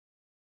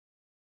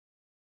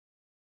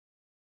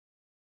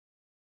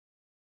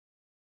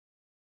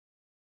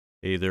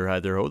Hey there, hi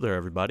there, ho there,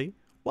 everybody.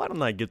 Why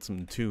don't I get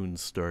some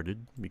tunes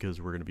started,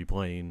 because we're going to be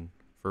playing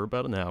for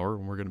about an hour,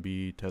 and we're going to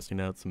be testing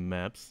out some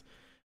maps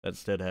that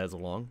Stead has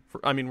along.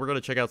 We're going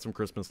to check out some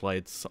Christmas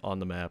lights on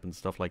the map and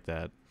stuff like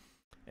that,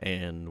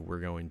 and we're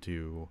going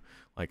to,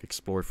 like,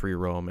 explore free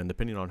roam, and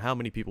depending on how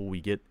many people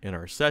we get in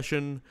our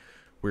session,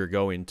 we're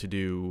going to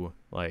do,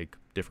 like,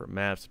 different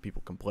maps that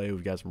people can play.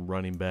 We've got some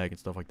running back and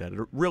stuff like that. It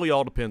really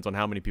all depends on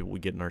how many people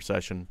we get in our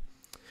session.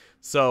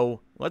 So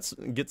let's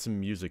get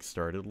some music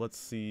started. Let's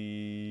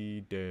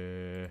see.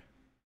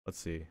 Let's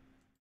see.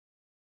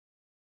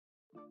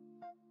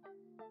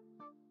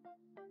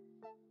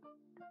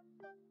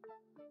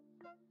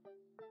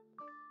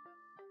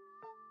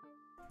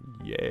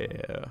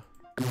 Yeah.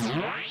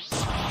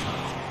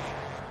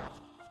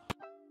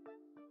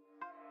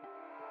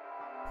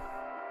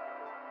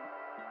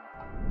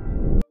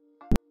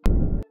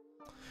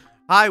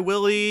 Hi,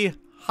 Willie.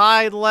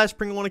 Hi, the last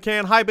Pringle in a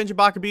can. Hi,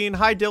 Benji Bean.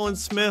 Hi, Dylan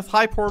Smith.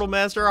 Hi, Portal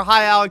Master.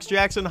 Hi, Alex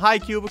Jackson. Hi,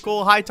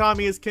 Cubicle. Hi,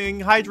 Tommy is King.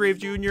 Hi, Drave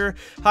Jr.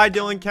 Hi,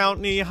 Dylan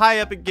Countney. Hi,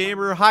 Epic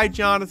Gamer. Hi,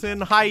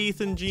 Jonathan. Hi,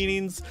 Ethan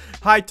Jennings.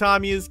 Hi,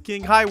 Tommy is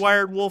King. Hi,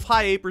 Wired Wolf.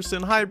 Hi,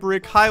 Aperson. Hi,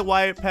 Brick. Hi,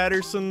 Wyatt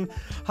Patterson.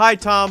 Hi,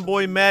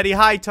 Tomboy Maddie.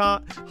 Hi,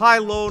 Hi,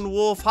 Lone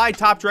Wolf. Hi,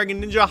 Top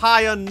Dragon Ninja.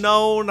 Hi,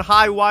 Unknown.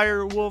 Hi,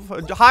 Wired Wolf.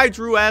 Hi,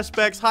 Drew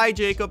Aspects. Hi,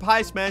 Jacob.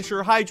 Hi,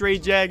 Smasher. Hi, Dre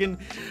Jaggin.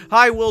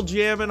 Hi, Will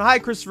Jammin. Hi,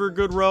 Christopher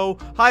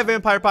Goodrow. Hi,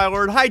 Vampire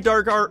Pilot. Hi,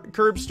 Dark Art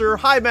Curbster.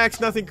 Hi,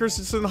 Max Nothing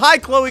Christensen. Hi,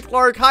 Chloe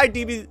Clark. Hi,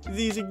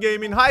 DBZ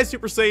Gaming. Hi,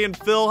 Super Saiyan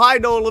Phil. Hi,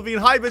 Noah Levine.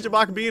 Hi,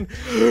 Benji Bean.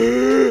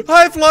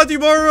 Hi, Flunty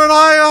Marvin.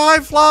 Hi,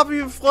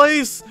 Floppy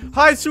Place.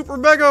 Hi, Super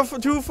Mega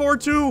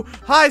 242.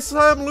 Hi,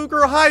 Sam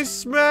Luker. Hi,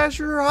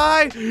 Smasher.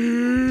 Hi,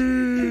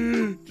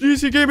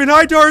 GC Gaming.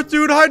 Hi, Darth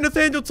Dude. Hi,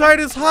 Nathaniel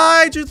Titus.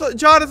 Hi,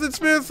 Jonathan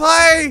Smith.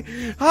 Hi,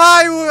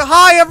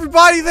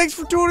 everybody. Thanks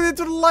for tuning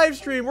into the live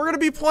stream. We're gonna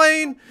be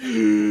playing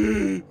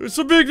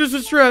some Bigness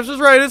and Straps.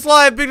 That's right. It's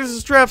live. Bigness and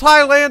Straps.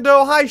 Hi,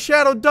 Lando. Hi,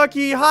 Shadow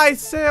Ducky. Hi,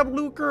 Sam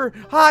Luker.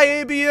 Hi,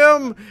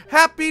 ABM.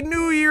 Happy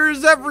New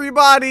Year's,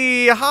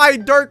 everybody. Hi,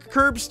 Dark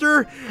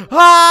Curbster.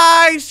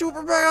 Hi,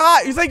 Super Mega.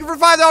 Hi. Thank you for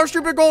 $5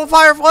 streaming Golden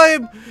Fire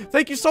Flame.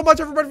 Thank you so much,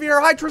 everybody, for here.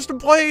 Hi, Tristan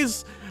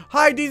Plays.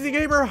 Hi, DZ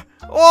Gamer.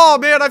 Oh,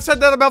 man, I've said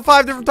that about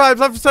 5 different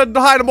times. I've said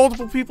hi to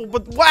multiple people,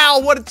 but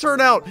wow, what a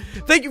turnout.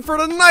 Thank you for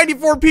the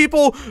 94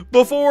 people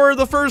before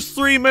the first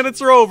 3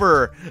 minutes are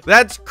over.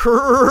 That's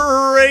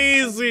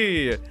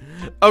crazy.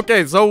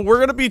 Okay, so we're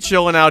going to be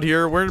chilling out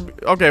here.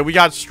 Okay, we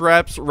got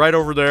Straps right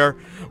over there.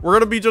 We're going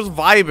to be just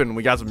vibing.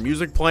 We got some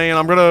music playing.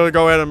 I'm going to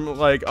go ahead and,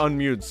 like,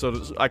 unmute so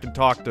that I can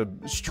talk to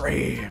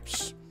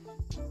Straps.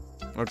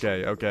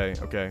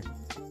 Okay.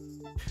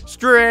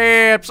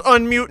 Straps,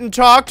 unmute and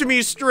talk to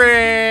me,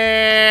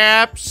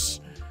 Straps.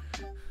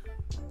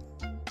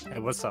 Hey,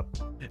 what's up?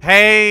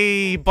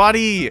 Hey,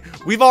 buddy.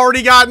 We've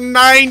already got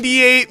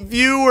 98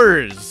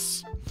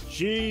 viewers.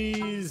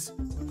 Jeez.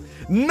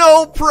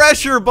 No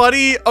pressure,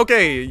 buddy.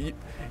 Okay,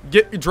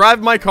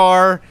 drive my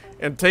car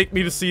and take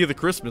me to see the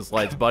Christmas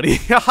lights, buddy.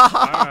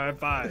 Alright,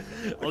 fine.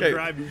 I'll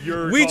drive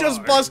your car. We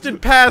just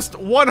busted past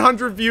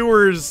 100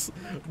 viewers.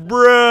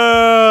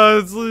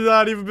 Bruh, it's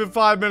not even been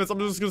 5 minutes. I'm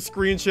just gonna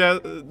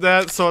screenshot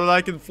that so that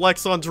I can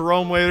flex on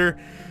Jerome later.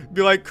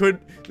 Be like,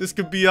 this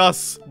could be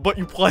us, but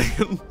you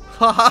playing.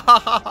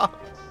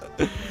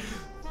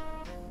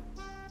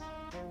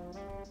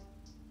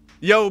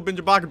 Yo,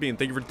 Benji Bean,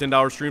 thank you for the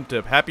 $10 stream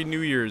tip. Happy New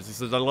Year's. He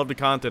says, I love the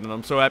content, and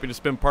I'm so happy to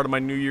spend part of my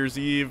New Year's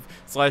Eve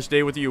 /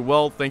 day with you.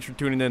 Well, thanks for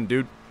tuning in,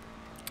 dude.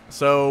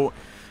 So,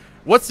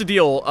 what's the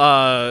deal,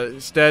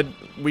 Stead?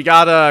 We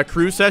got a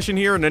crew session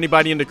here, and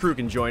anybody in the crew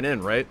can join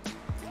in, right?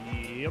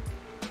 Yep.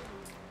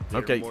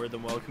 They're okay. More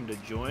than welcome to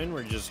join.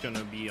 We're just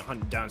gonna be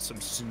hunting down some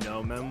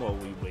snowmen while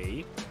we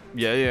wait.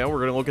 Yeah, we're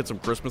gonna look at some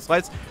Christmas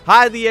lights.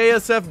 Hi, the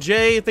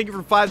ASFJ. Thank you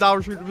for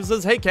 $5. It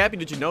says, hey, Cappy,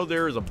 did you know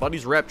there is a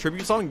Buddy's Rap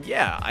tribute song?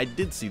 Yeah, I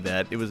did see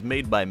that. It was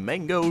made by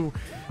Mango.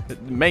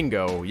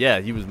 Yeah,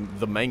 he was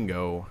the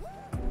Mango.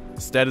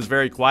 Stead is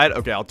very quiet.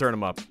 Okay, I'll turn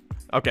him up.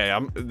 Okay,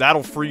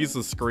 that'll freeze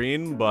the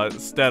screen, but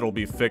Stead will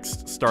be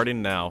fixed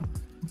starting now.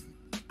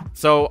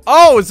 So,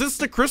 oh, is this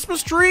the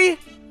Christmas tree?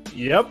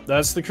 Yep,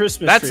 that's the Christmas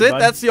tree. That's it?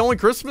 Bud. That's the only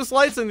Christmas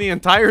lights in the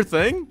entire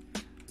thing?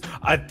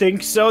 I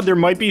think so. There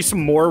might be some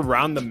more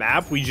around the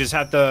map. We just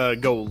have to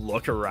go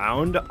look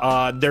around.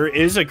 There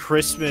is a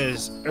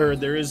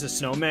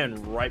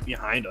snowman right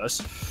behind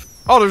us.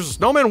 Oh, there's a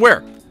snowman?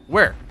 Where?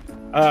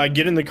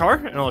 Get in the car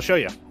and I'll show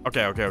you.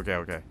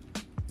 Okay.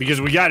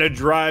 Because we gotta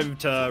drive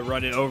to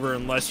run it over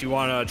unless you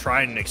wanna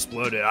try and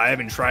explode it. I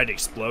haven't tried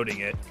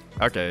exploding it.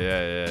 Okay,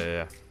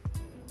 yeah.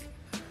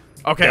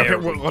 Okay,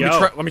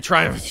 let me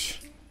try.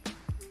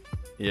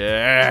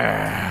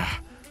 Yeah.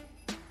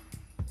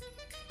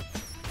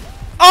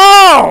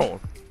 Oh!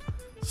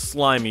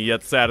 Slimy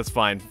yet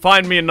satisfying.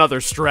 Find me another,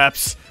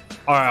 Straps.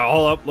 Alright,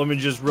 hold up. Let me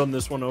just run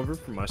this one over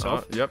for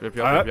myself. Yep. You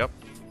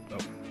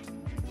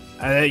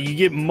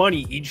get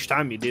money each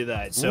time you do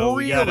that. So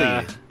really? We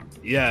gotta,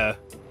 yeah.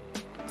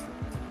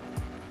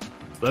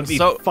 Let me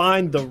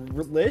find the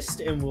list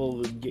and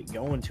we'll get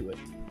going to it.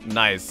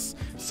 Nice.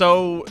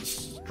 So,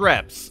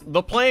 Straps,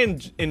 the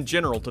plan in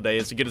general today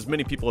is to get as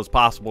many people as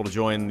possible to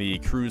join the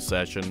crew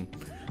session.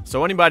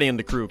 So anybody in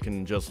the crew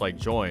can just, like,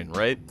 join,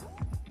 right?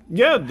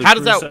 Yeah, the how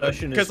does that,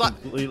 session is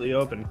completely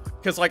open.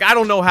 Because, like, I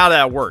don't know how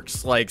that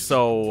works. Like,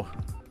 so...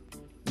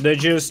 They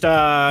just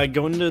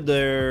go into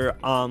their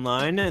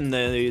online, and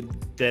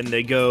then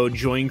they go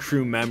join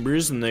crew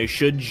members, and they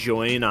should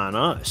join on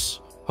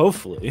us.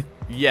 Hopefully.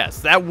 Yes,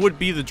 that would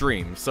be the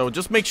dream. So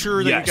just make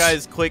sure that you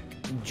guys click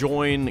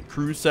join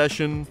crew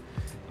session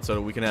so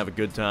that we can have a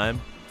good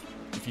time.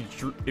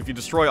 If you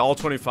destroy all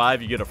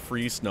 25, you get a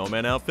free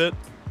snowman outfit.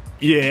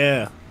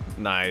 Yeah.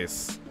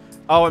 Nice.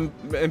 Oh,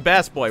 and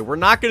Bass Boy, we're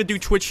not going to do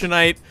Twitch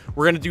tonight.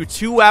 We're going to do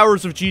 2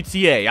 hours of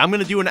GTA. I'm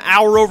going to do an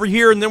hour over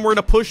here, and then we're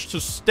going to push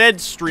to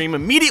Stead stream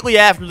immediately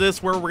after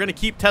this, where we're going to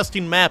keep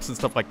testing maps and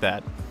stuff like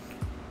that.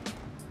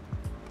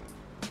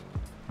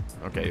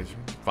 Okay,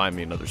 find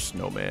me another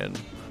snowman.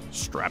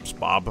 Straps,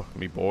 Bob,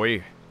 me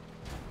boy.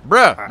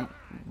 Bruh.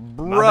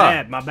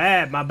 Bruh. My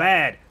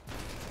bad.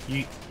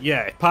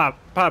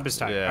 Pop is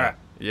time. Yeah. All right.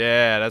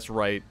 Yeah, that's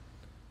right.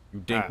 You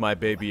dink my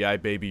baby, I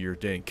baby your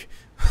dink.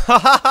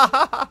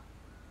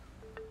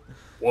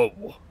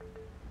 Whoa.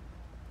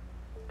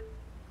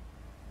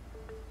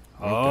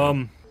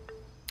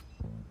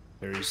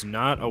 There is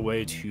not a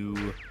way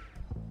to...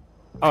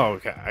 Oh,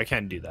 okay. I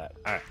can do that.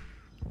 All right.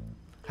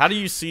 How do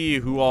you see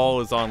who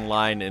all is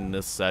online in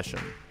this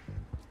session?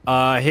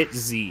 Hit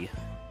Z.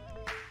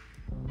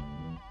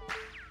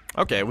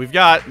 Okay, we've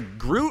got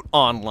Groot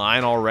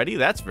online already.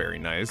 That's very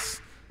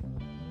nice.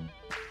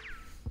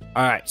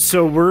 All right,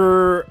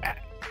 so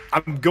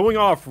I'm going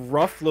off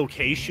rough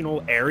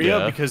locational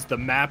area because the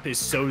map is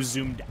so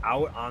zoomed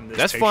out on this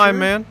That's picture. fine,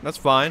 man. That's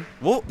fine.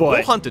 We'll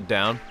hunt it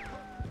down.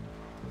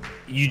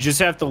 You just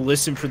have to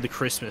listen for the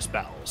Christmas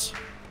bells.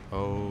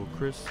 Oh,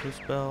 Christmas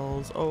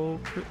bells. Oh,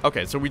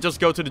 okay, so we just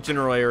go to the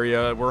general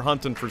area. We're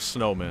hunting for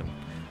snowmen.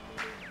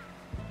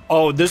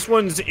 Oh, this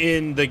one's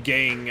in the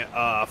gang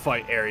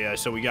fight area,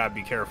 so we gotta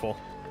be careful.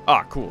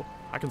 Ah, cool.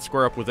 I can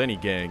square up with any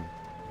gang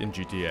in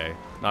GTA,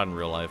 not in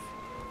real life.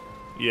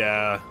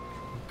 Yeah,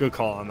 good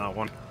call on that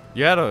one.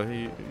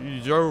 You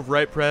drove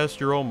right past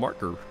your own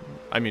marker.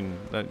 I mean,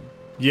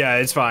 yeah,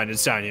 it's fine.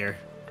 It's down here.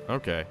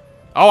 Okay.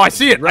 Oh, I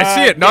see it. Right I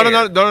see it. No.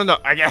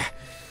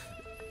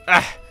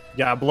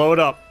 Yeah, blow it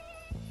up.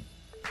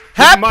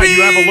 Happy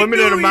you have a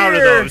limited New amount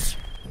Year! of those.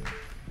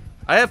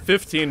 I have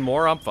 15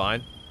 more. I'm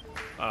fine.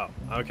 Oh,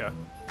 okay.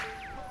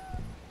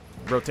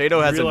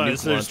 Rotato has a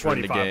Realize nuke there's launcher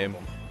in the 25 game.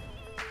 of them.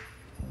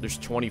 There's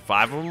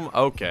 25 of them?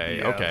 Okay,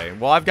 Yeah. okay.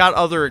 Well, I've got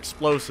other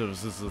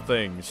explosives is the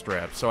thing,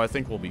 Strap, so I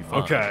think we'll be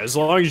fine. Okay, as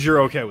long as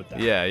you're okay with that.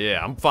 Yeah,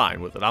 I'm fine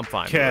with it. I'm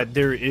fine with Okay, it.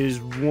 there is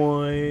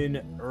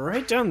one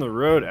right down the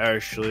road,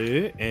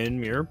 actually, in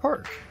Mirror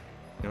Park.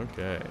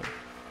 Okay.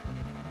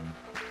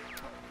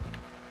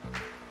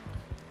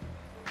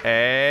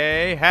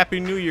 Hey, Happy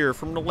New Year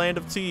from the land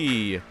of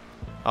tea.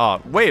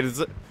 Wait,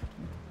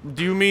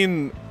 do you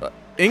mean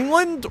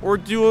England or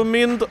do you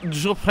mean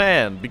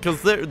Japan?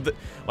 Because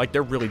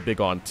they're really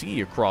big on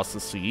tea across the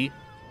sea.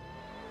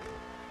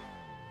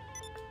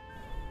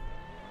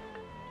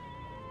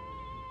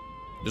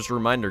 Just a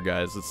reminder,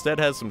 guys, Stead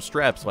has some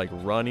straps like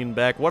running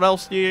back. What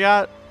else do you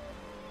got?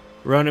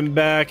 Running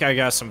back, I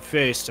got some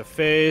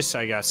face-to-face,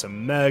 I got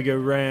some mega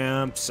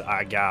ramps,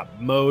 I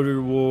got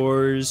motor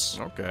wars.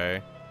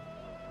 Okay.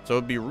 So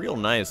it'd be real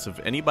nice if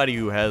anybody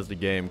who has the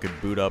game could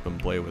boot up and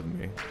play with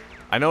me.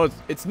 I know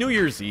it's New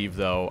Year's Eve,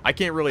 though. I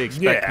can't really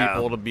expect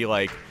people to be,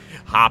 like,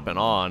 hopping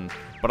on.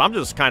 But I'm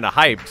just kind of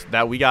hyped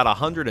that we got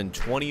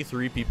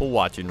 123 people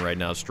watching right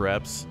now,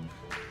 Straps.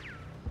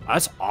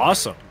 That's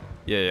awesome.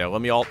 Yeah,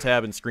 let me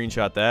alt-tab and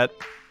screenshot that.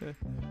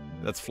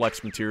 That's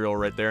flex material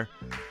right there.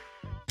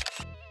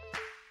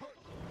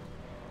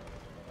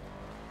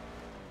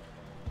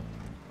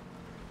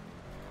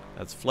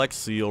 That's Flex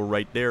Seal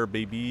right there,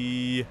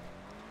 baby.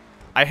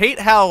 I hate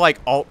how, like,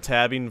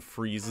 alt-tabbing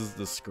freezes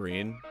the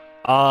screen.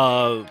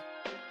 I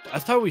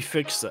thought we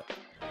fixed that.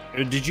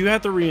 Did you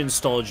have to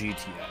reinstall GTA?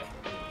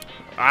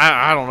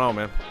 I don't know,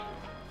 man.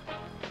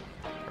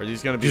 Are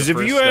these gonna be the Because if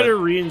first you had step? to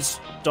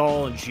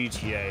reinstall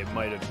GTA, it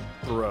might have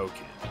broke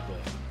it.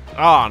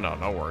 Oh,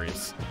 no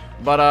worries.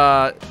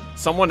 But,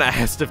 someone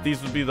asked if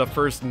these would be the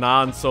first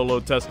non-solo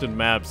tested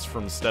maps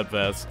from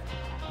Steadfast.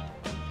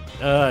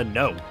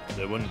 No,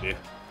 they wouldn't be.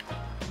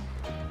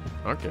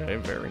 Okay,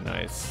 very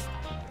nice.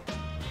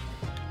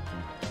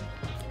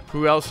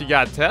 Who else you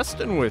got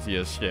testing with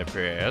you,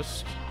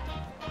 Steadfast?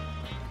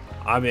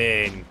 I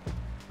mean,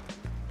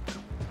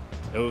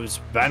 it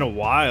was been a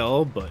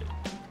while, but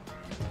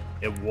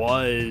it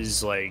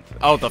was like...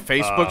 Oh, the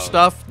Facebook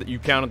stuff that you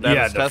counted that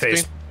as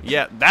testing?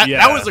 Yeah,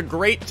 that was a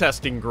great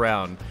testing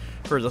ground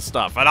for the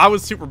stuff. And I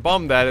was super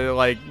bummed that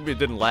it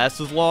didn't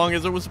last as long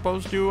as it was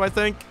supposed to, I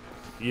think.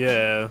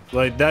 Yeah,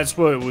 like that's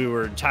what we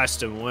were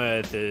testing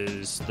with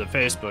is the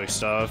Facebook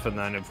stuff, and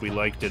then if we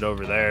liked it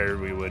over there,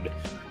 we would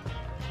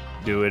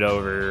do it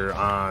over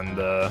on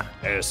the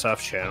ASF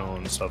channel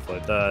and stuff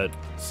like that.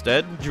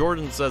 Stead,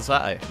 Jordan says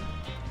hi.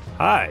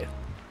 Hi.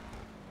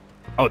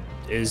 Oh,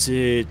 is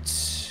it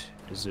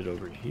Is it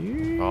over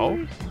here?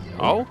 Oh?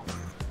 Oh?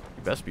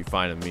 You best be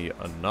finding me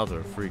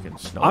another freaking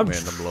snowman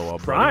to blow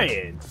up.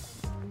 Trying.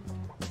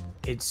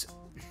 It's...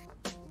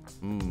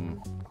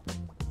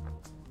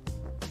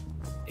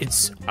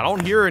 It's... I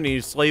don't hear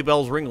any sleigh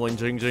bells ringling,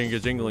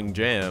 jingling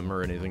jam,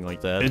 or anything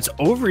like that. It's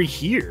over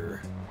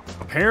here,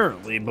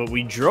 apparently, but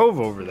we drove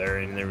over there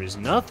and there was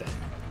nothing.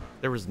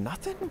 There was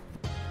nothing?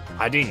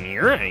 I didn't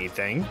hear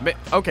anything.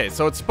 Okay,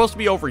 so it's supposed to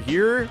be over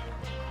here?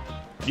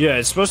 Yeah,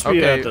 it's supposed to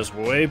be at this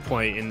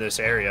waypoint in this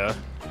area.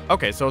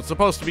 Okay, so it's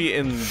supposed to be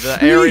in the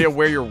area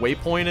where your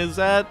waypoint is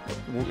at?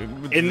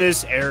 In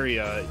this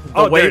area.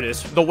 There it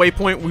is. The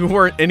waypoint we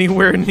weren't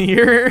anywhere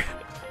near?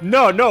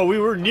 No, we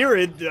were near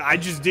it. I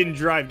just didn't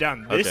drive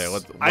down this. Okay,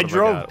 what I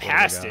drove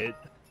past it.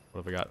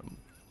 What have I got?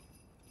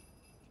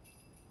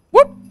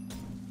 Whoop!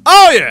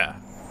 Oh, yeah!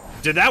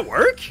 Did that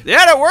work?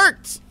 Yeah, that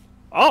worked!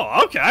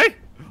 Oh, okay.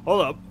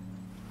 Hold up.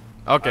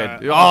 Okay.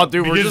 Oh,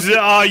 dude, we're because,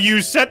 just...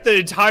 you set the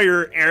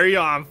entire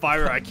area on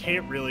fire. I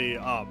can't really,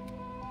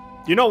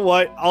 You know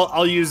what?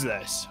 I'll use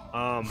this.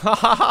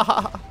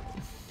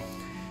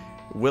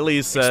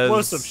 Willie says...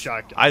 Explosive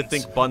shotguns. I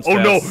think Bunce Oh,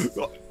 has...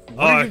 no!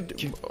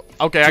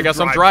 Okay, I guess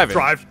I'm driving.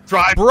 Drive.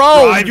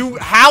 Bro,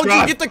 how'd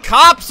you get the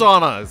cops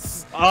on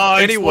us?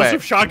 Anyway.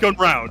 Explosive shotgun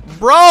round.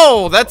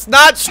 Bro, that's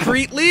not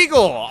street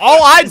legal.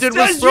 All I did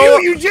was throw...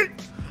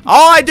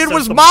 All I did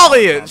was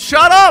molly it.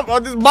 Shut up.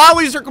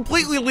 Mollies are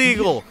completely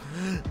legal.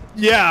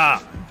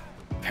 Yeah.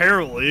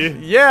 Apparently.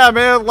 Yeah,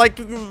 man. Like,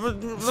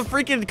 the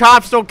freaking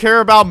cops don't care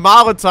about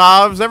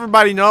Molotovs.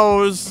 Everybody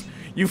knows.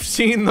 You've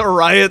seen the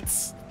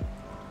riots.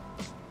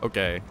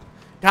 Okay.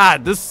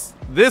 God, this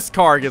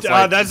car gets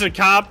like... That's a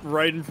cop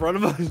right in front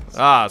of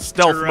us.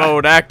 Stealth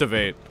mode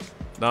activate.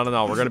 No.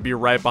 We're going to be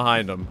right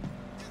behind him.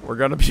 We're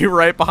going to be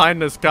right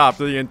behind this cop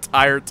the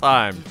entire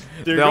time.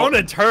 They're going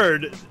to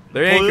turn.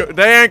 They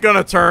ain't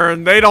gonna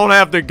turn. They don't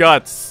have the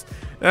guts.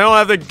 They don't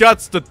have the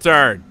guts to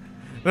turn.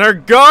 They're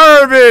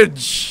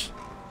garbage.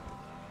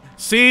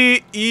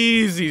 See,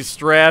 easy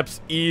straps,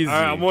 easy. All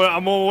right,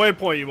 I'm gonna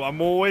waypoint you. I'm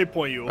gonna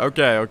waypoint you.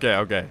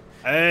 Okay.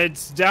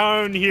 It's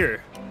down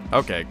here.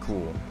 Okay,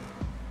 cool.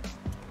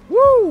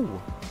 Woo!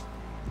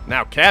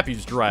 Now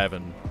Cappy's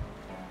driving.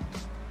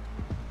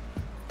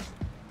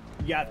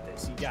 You got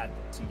this. You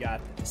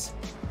got this.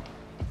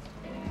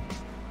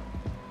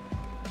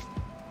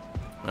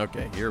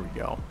 Okay, here we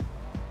go.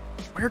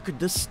 Where could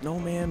this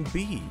snowman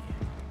be?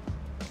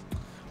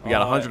 We got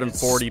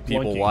 140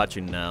 people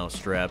watching now,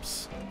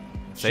 Straps.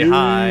 Say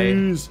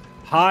hi.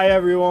 Hi,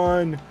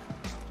 everyone.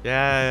 Yay.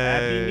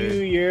 Happy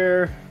New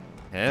Year.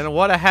 And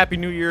what a happy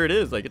new year it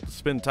is. I get to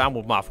spend time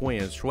with my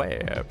friends,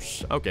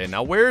 Straps. Okay,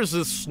 now where's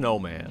this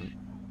snowman?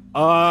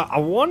 I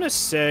want to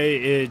say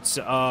it's,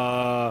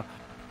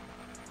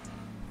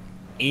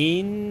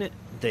 in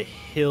the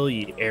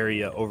hilly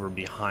area over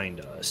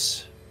behind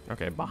us.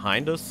 Okay,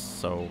 behind us,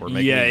 so we're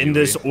making in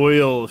this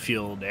oil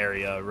field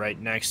area right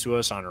next to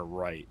us on our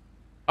right.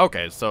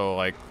 Okay, so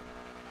like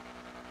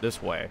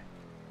this way.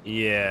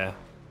 Yeah.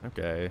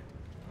 Okay.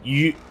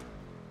 You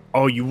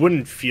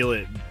wouldn't feel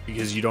it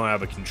because you don't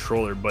have a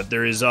controller, but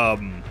there is a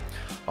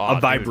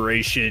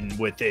vibration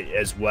with it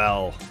as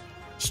well.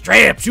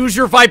 Straps, use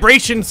your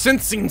vibration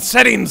sensing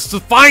settings to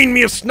find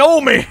me a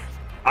snowman.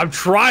 I'm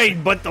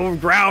trying, but the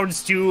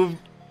ground's too...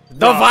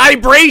 The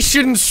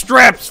vibration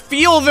straps,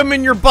 feel them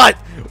in your butt.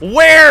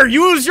 Where?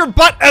 Use your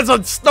butt as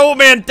a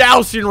snowman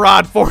dowsing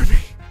rod for me.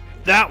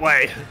 That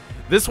way.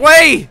 This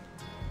way.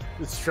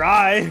 Let's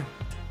try.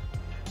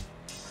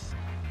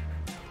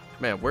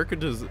 Man, where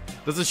does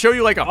it show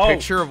you like a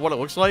picture of what it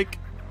looks like?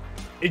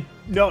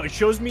 No, it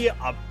shows me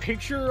a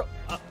picture,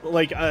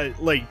 like an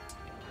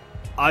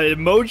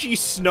emoji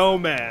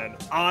snowman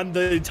on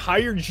the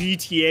entire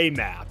GTA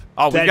map.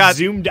 Oh, we got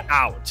zoomed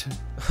out.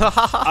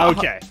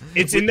 Okay,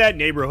 it's in that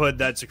neighborhood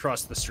that's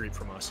across the street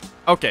from us.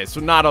 Okay, so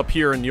not up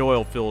here in the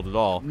oil field at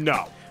all.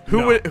 No.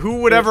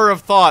 Who would ever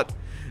have thought?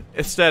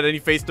 Instead, any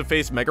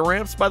face-to-face mega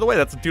ramps? By the way,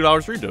 that's a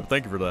 $2 stream tip.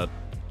 Thank you for that.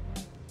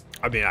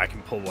 I mean, I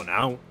can pull one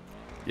out.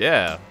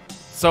 Yeah.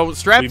 So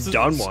Straps We've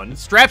done one.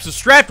 Straps is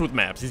strapped with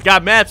maps. He's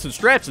got maps and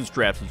straps and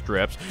straps and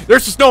straps.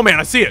 There's the snowman.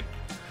 I see it.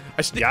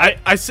 I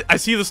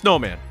see the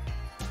snowman.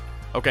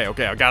 Okay.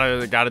 I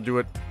gotta do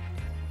it.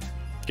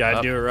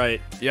 Gotta do it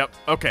right. Yep.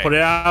 Okay. Put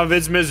it out of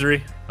its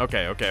misery.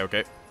 Okay.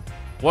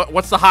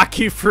 What's the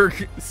hotkey for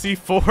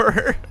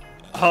C4?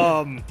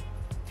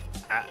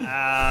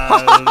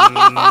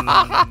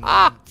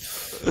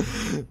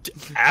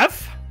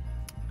 F?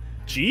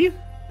 G?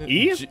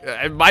 E?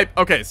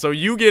 Okay, so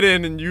you get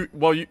in and you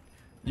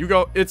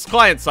go. It's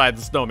client side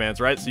the snowman's,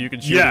 right? So you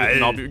can shoot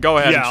it. And go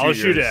ahead. Yeah, and I'll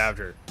shoot shoot yours. it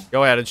after.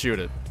 Go ahead and shoot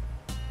it.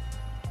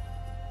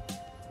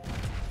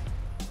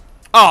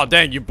 Oh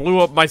dang! You blew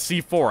up my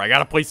C4. I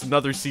gotta place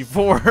another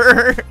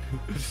C4.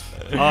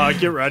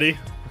 Get ready.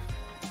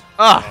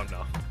 Oh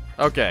no.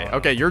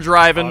 Okay. You're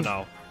driving. Oh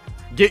no.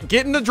 Get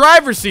in the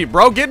driver's seat,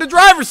 bro. Get in the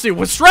driver's seat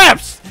with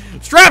Straps.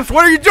 Straps,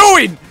 what are you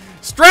doing?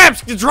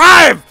 Straps,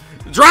 drive.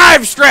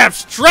 Drive,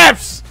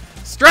 Straps.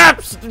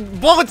 Straps!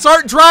 Bullets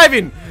aren't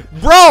driving!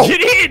 Bro!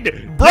 Get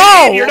in! Bro!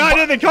 Get in. You're not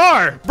in the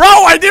car! Bro,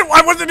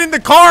 I wasn't in the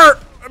car!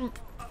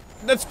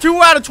 That's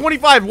 2 out of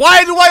 25.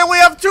 Why do I only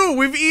have 2?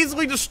 We've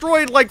easily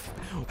destroyed, like...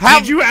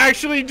 Did you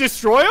actually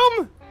destroy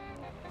them?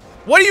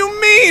 What do you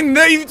mean?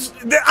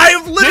 I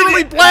have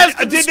literally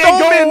blasted the Did they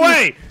go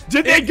away?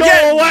 Did they go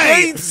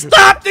away? They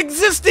stopped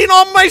existing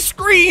on my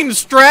screen,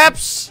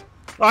 Straps!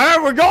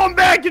 Alright, we're going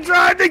back and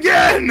trying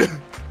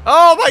again!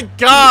 Oh my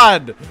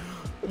god!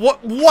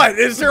 What?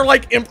 Is there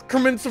like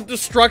increments of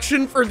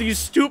destruction for these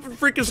stupid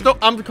freaking snow?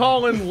 I'm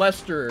calling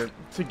Lester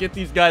to get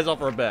these guys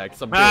off our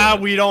backs.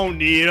 We don't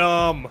need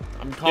them.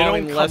 I'm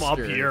calling they don't Lester. Come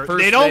up here.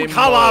 First they don't name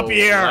come Mo, up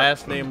here.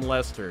 Last name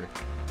Lester.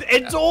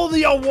 It's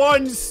only a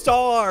 1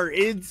 star.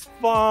 It's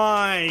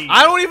fine.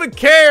 I don't even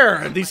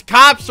care. These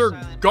cops are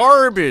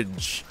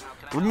garbage.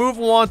 Remove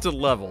wanted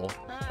level.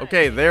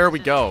 Okay, there we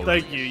go.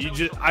 Thank you.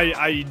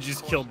 I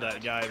just killed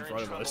that guy in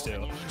front of us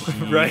too.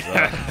 Right?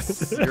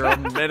 You're a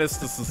menace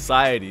to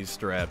society,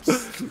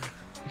 Straps.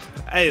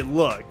 Hey,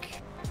 look.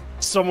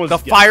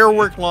 The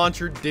firework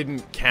launcher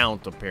didn't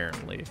count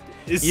apparently.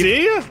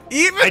 See?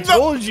 I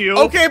told you.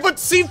 Okay, but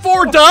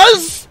C4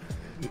 does?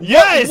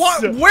 Yes.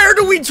 Where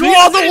do we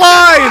draw the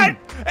line?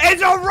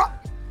 It's a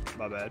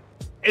My bad.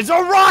 It's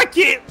a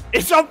rocket.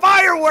 It's a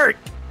firework.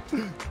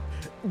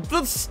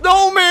 The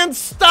snowman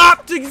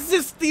stopped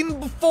existing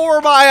before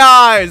my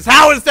eyes.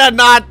 How is that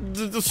not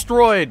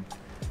destroyed?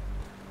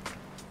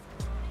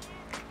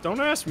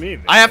 Don't ask me,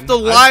 man. I have to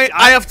line.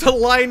 I have to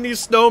line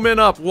these snowmen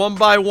up one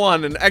by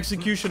one in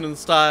execution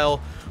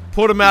style.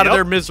 Put them out of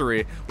their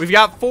misery. We've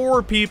got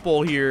 4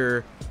 people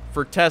here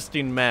for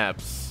testing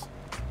maps.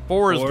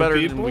 4 is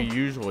better than we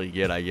usually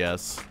get, I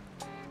guess.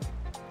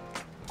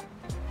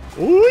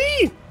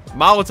 Wee!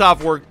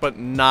 Molotov worked, but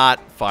not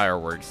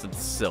fireworks.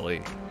 It's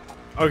silly.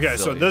 Okay,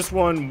 so this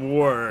one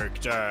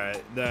worked. All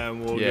right, then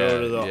we'll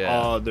go to the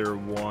other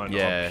one.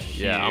 Yeah.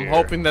 I'm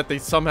hoping that they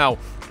somehow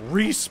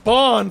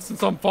respawn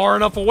since I'm far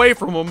enough away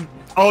from them.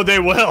 Oh, they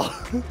will.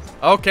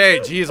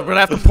 Okay, jeez, I'm gonna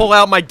have to pull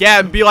out my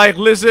gat and be like,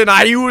 listen,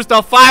 I used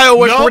a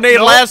firework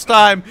grenade last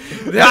time.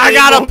 I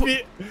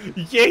gotta.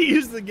 You can't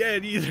use the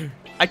gat either.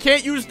 I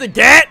can't use the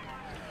gat.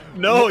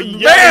 No,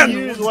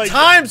 man,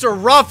 times are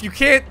rough. You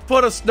can't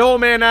put a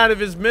snowman out of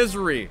his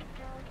misery.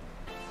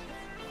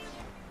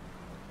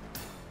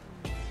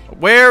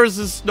 Where is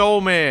the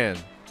snowman?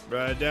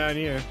 Right down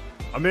here.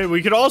 I mean,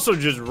 we could also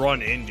just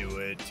run into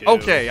it, too.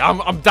 Okay,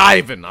 I'm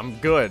diving. I'm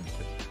good.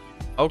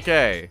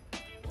 Okay.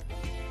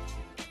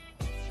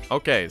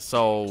 Okay,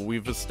 so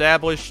we've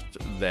established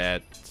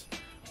that...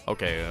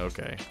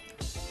 Okay.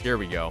 Here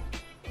we go.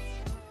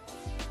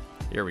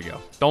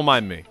 Don't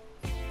mind me.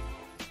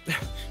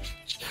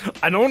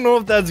 I don't know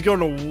if that's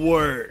gonna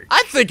work.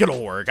 I think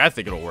it'll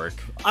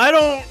work. I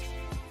don't...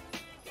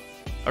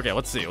 Okay,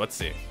 let's see.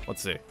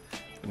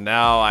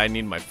 Now I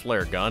need my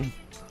flare gun.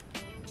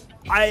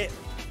 You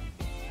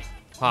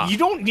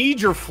don't need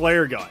your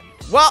flare gun.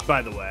 Well,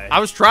 by the way, I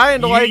was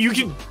trying to you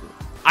can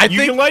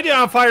light it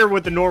on fire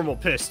with the normal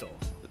pistol.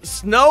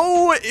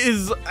 Snow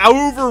is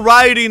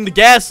overriding the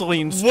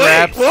gasoline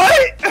straps. Wait,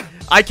 what?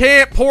 I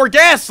can't pour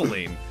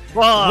gasoline.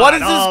 What is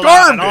this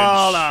garbage?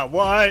 Hold on,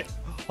 what?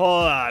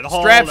 Hold on.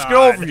 Straps, get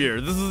over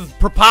here. This is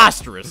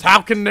preposterous.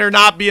 How can there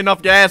not be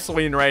enough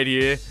gasoline right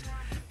here?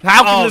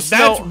 How can the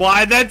snow... That's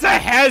why. That's a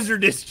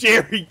hazardous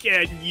jerry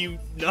can, you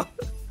know.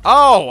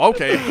 Oh,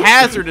 okay.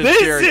 Hazardous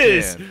jerry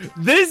can.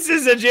 This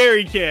is a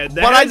jerry can.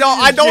 But I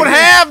don't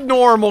have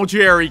normal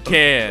jerry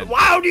can.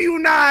 How do you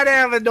not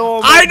have a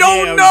normal I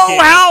don't know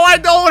how I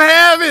don't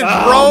have it, bro.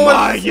 Oh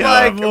my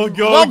God. We'll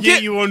go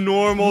get you a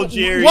normal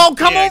jerry Well,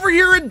 come over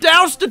here and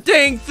douse the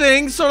dang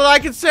thing so that I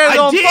can set it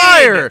on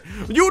fire.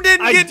 You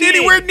didn't get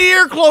anywhere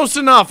near close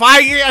enough.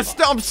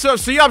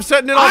 See, I'm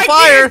setting it on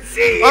fire.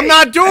 I'm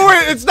not doing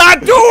it. It's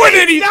not doing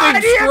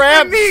anything,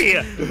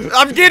 Straps.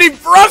 I'm getting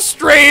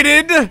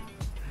frustrated.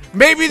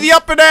 Maybe the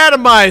up and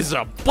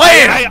atomizer.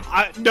 Blam!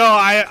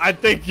 I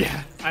think,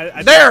 yeah.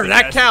 There,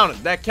 that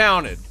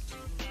counted.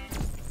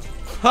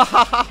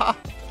 I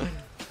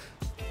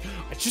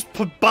just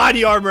put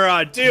body armor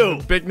on, too.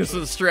 Bigness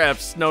of the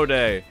straps, snow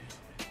day.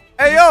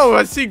 Hey, yo,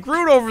 I see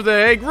Groot over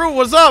there. Hey, Groot,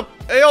 what's up?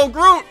 Hey, yo,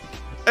 Groot.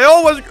 Hey,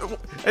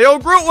 yo,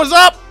 Groot, what's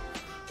up?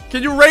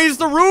 Can you raise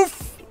the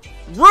roof?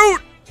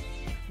 Groot,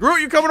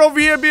 you coming over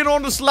here being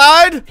on the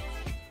slide?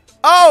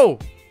 Oh,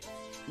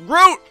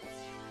 Groot.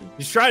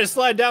 He's trying to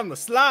slide down the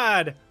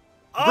slide.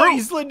 Oh, he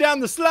slid down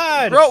the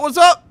slide. Bro, what's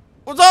up?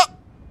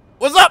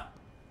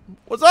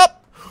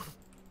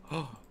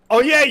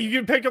 Oh, yeah, you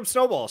can pick up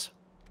snowballs.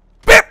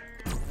 Bip!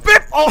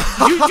 Bip!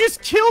 Oh, you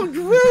just killed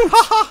Groot.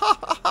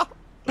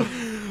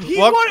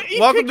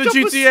 Welcome to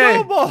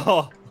GTA.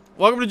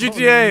 Welcome to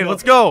GTA.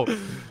 Let's go.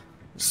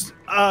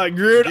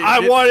 Groot, I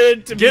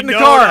wanted to get in the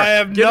known car. I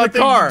have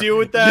nothing to do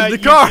with that. Get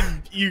in the car.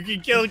 You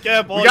can kill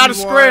Cap all We gotta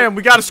scram.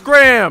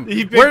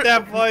 He picked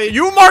that fight.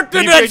 You marked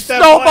the next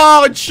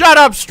snowball and shut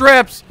up,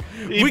 Strips.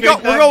 We're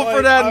going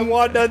for that. I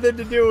want nothing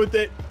to do with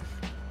it.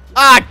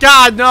 Ah,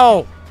 God,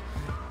 no.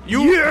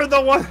 You're the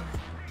one.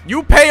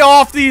 You pay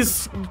off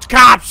these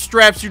cop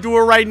straps. You do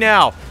it right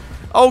now.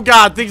 Oh,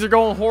 God. Things are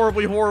going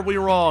horribly, horribly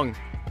wrong.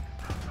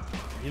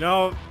 You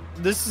know,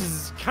 this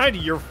is kind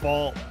of your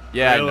fault.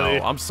 Yeah, really. I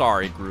know. I'm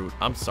sorry, Groot.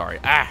 I'm sorry.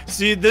 Ah.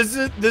 See, this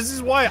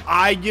is why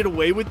I get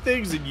away with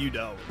things and you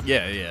don't.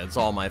 Yeah, it's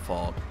all my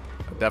fault.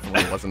 I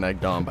definitely wasn't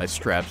egged on by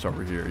straps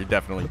over here. You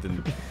definitely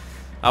didn't.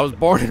 I was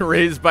born and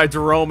raised by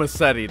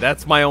Jeromes.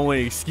 That's my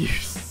only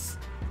excuse.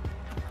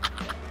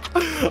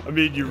 I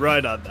mean, you're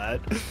right on that.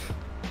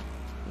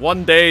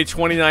 One day,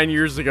 29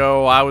 years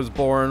ago, I was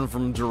born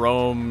from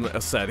Jerome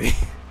Assetti.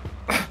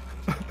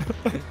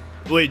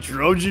 Wait,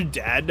 Jerome's your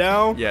dad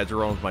now? Yeah,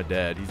 Jerome's my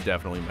dad. He's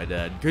definitely my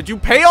dad. Could you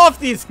pay off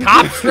these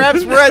cop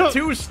straps? We're at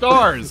 2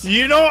 stars.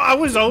 You know, I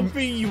was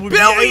hoping you would be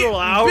able to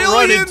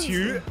outrun it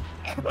too.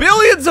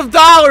 Billions of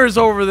dollars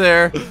over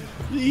there.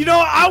 You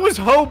know, I was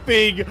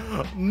hoping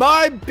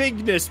my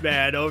bigness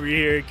man over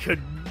here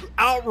could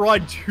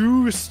outrun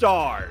 2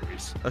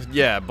 stars.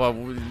 Yeah, but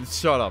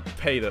shut up.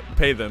 Pay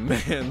them,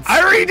 man.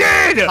 I already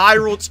did!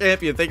 Hyrule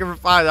Champion, thank you for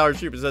 $5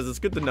 super. Says it's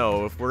good to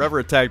know if we're ever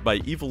attacked by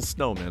evil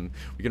snowmen,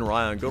 we can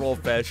rely on good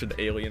old-fashioned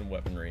alien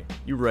weaponry.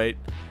 You right.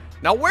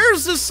 Now,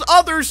 where's this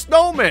other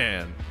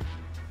snowman?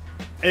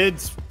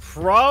 It's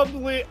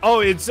probably... Oh,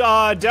 it's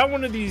down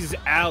one of these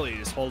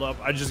alleys. Hold up.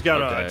 I just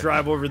gotta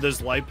drive over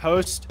this light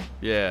post.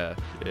 Yeah.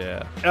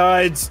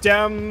 It's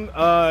down...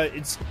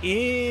 It's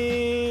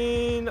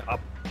in...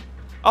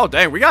 Oh,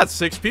 dang. We got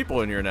 6 people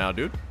in here now,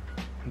 dude.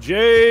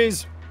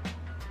 Jays.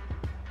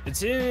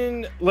 It's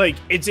in, like,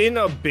 it's in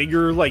a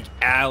bigger, like,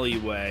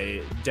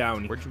 alleyway down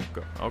here. Where'd you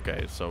go?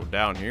 Okay, so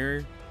down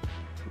here.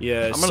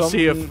 Yeah, I'm gonna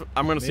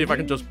see if I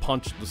can just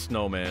punch the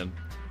snowman.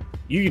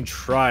 You can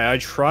try. I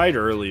tried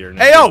earlier.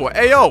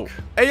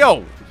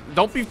 Ayo!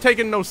 Don't be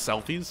taking no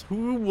selfies.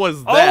 Who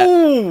was that?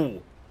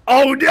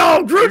 Oh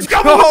no! Groot's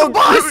coming with the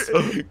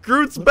bus!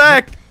 Groot's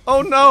back!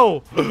 Oh no!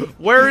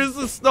 Where is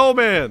the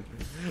snowman?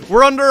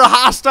 We're under a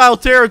hostile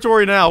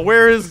territory now.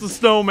 Where is the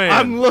snowman?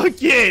 I'm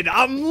looking.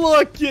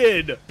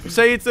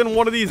 Say it's in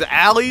one of these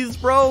alleys,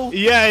 bro?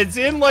 Yeah, it's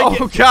in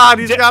like... Oh, God,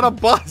 he's got a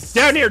bus.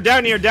 Down here.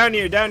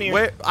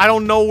 Wait, I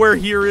don't know where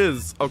here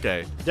is.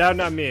 Okay.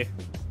 Down on me.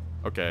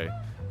 Okay.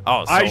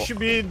 Oh, so... I should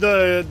be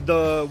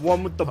the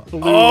one with the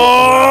blue...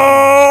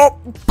 Oh!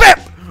 Bip!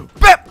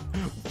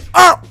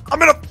 Oh! I'm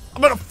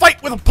gonna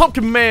fight with a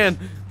pumpkin man.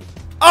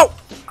 Oh!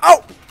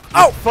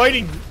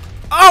 Fighting...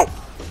 Oh!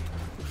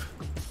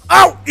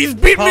 He's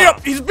beating me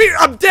up!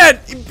 I'm dead!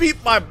 He beat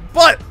my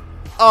butt!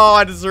 Oh,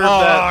 I deserve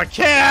that. Oh,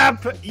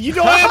 Cap! You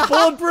don't have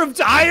bulletproof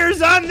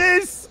tires on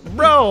this?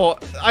 Bro,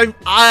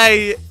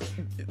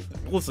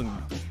 listen,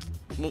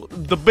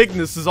 the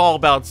bigness is all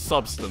about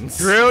Substance.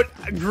 Groot.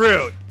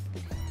 Groot.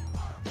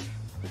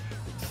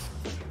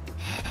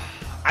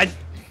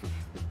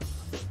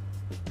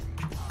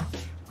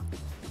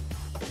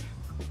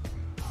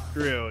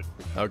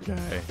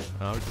 Okay.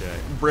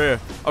 Bruh.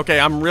 Okay,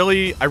 I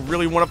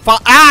really want to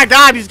find. Ah,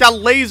 God, he's got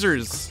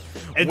lasers.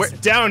 It's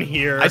down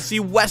here. I see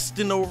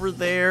Weston over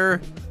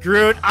there.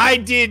 Groot, I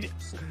did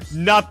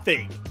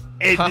nothing.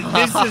 And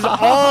this is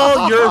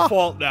all your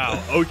fault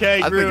now,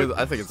 okay, Groot?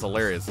 I think it's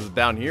hilarious. Is it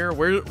down here?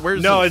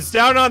 Where's No, it's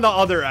down on the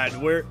other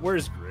end.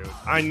 Where's Groot?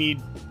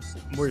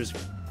 Where's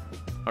Groot?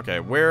 Okay,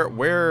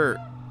 where?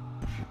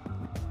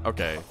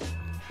 Okay.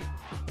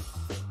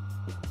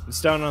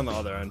 It's down on the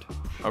other end.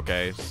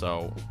 Okay,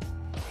 so...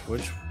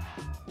 Which?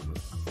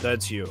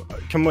 That's you.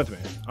 Come with me.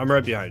 I'm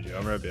right behind you.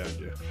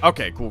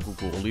 Okay, cool.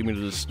 Lead me to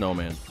the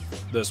snowman.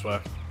 This way.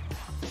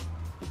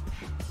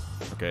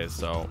 Okay,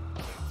 so...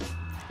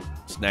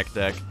 Snack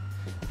deck.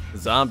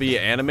 Zombie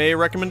anime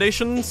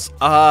recommendations?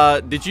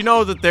 Did you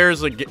know that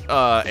there's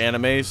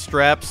anime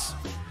straps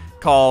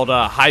called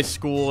High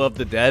School of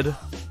the Dead?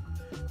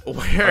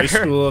 High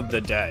School of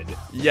the Dead.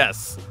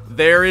 Yes.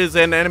 There is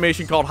an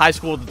animation called High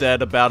School of the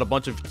Dead about a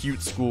bunch of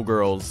cute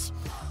schoolgirls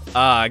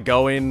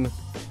going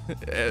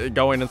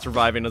and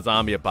surviving a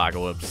zombie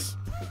apocalypse.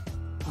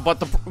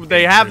 But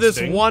they have this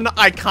one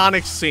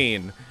iconic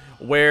scene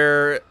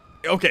where...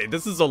 Okay,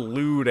 this is a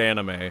lewd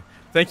anime.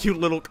 Thank you,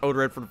 Little Code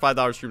Red, for the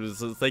 $5 stream. This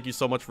says, thank you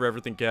so much for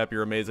everything, Cap.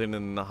 You're amazing,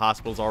 and the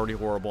hospital's already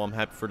horrible. I'm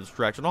happy for the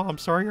distraction. Oh, I'm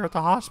sorry you're at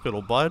the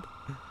hospital, bud.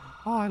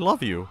 Oh, I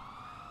love you.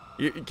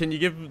 Can you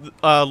give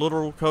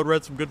Little Code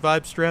Red some good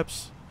vibes,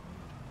 straps?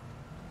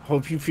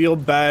 Hope you feel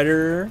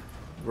better.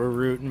 We're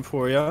rooting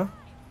for you.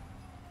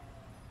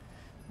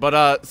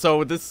 But,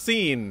 so this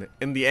scene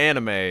in the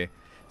anime,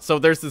 so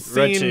there's this scene...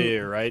 Right to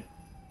you, right?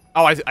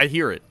 Oh, I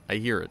hear it.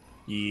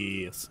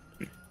 Yes.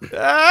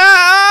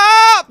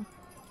 Ah!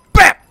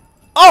 Bam!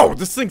 Oh,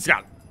 this thing's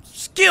got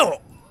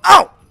skill.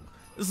 Oh!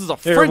 This is a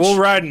Here, French... we'll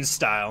ride in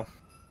style.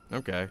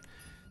 Okay.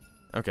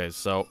 Okay,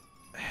 so...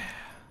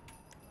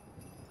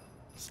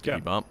 Go.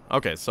 Bump.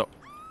 Okay, so...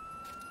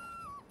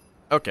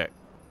 Okay.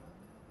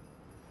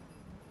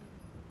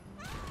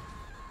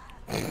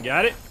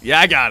 Got it? Yeah,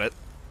 I got it.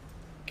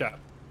 Okay.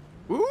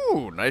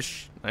 Ooh,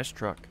 nice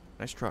truck.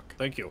 Nice truck.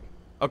 Thank you.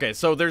 Okay,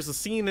 so there's a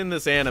scene in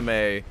this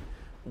anime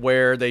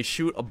where they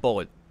shoot a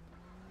bullet.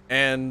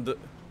 And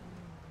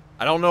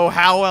I don't know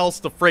how else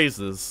to phrase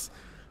this,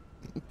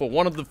 but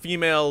one of the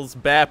females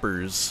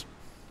bappers.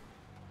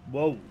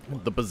 Whoa.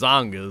 The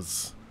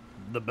bazongas.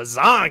 The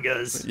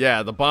bazongas.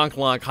 Yeah, the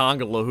bonklonk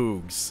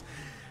hongalahoogs.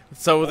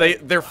 So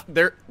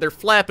they're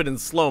flapping in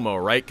slow-mo,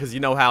 right? Because you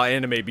know how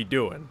anime be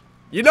doing.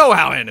 You know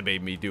how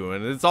anime be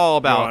doing. It's all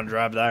about. You want to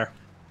drive there?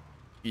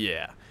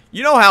 Yeah.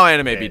 You know how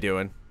anime be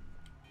doing.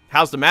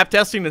 How's the map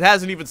testing? It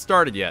hasn't even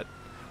started yet.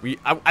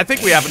 I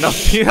think we have enough.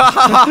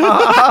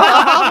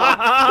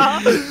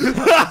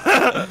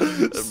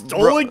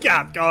 Stolen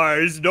cap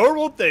cars,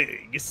 normal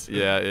things.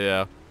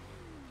 Yeah.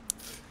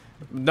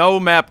 No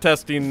map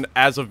testing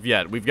as of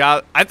yet.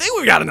 I think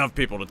we've got enough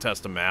people to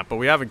test a map, but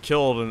we haven't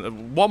killed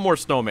one more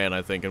snowman,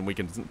 I think, and we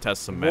can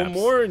test some maps. One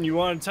more, and you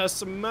want to test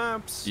some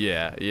maps?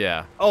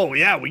 Yeah. Oh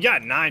yeah, we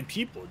got 9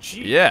 people.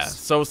 Jeez. Yeah.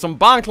 So some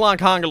bonklonk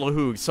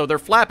hongalahoogs. So they're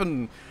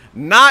flapping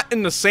not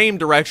in the same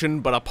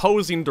direction, but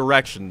opposing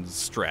directions.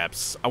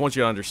 Straps. I want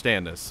you to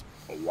understand this.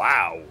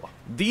 Wow.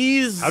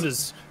 These. How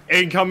does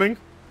incoming?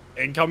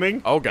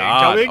 Oh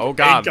god. Incoming. Oh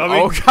god. Incoming.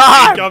 Oh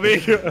god.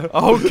 Incoming.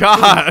 Oh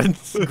god.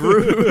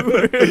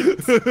 Groot.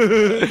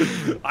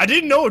 I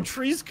didn't know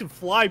trees could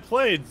fly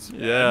planes.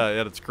 Man.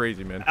 Yeah, that's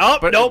crazy, man. Oh,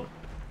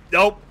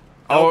 nope.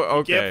 Oh,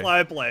 okay. You can't fly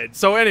a plane.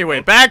 So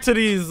anyway, back to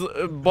these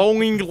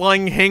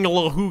boing-ling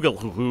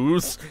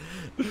hangalahoogalahoos.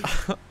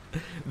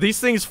 These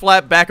things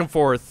flap back and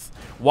forth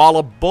while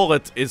a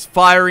bullet is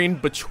firing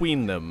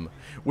between them,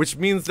 which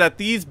means that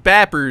these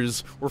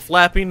bappers were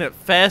flapping at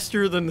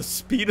faster than the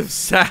speed of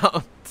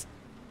sound.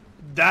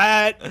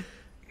 That.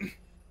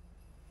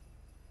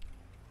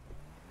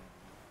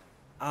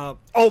 Oh,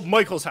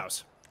 Michael's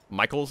house.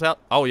 Michael's house?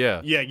 Oh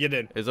yeah. Yeah, get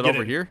in. Is it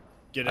over here?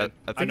 Get in.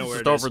 I think know it's where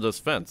just it over is. this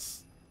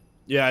fence.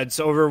 Yeah, it's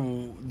over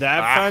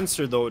that fence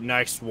or the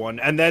next one,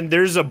 and then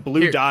there's a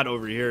blue dot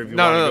over here. If you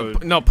want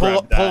to No.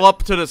 Pull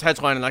up to this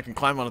hedge line, and I can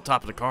climb on the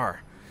top of the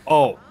car.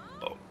 Oh.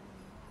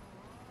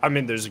 I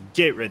mean, there's a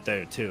gate right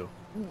there too.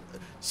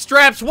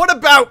 Straps, what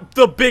about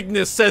the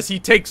bigness says he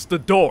takes the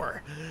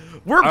door?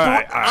 All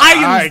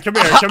right, come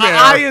here.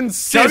 I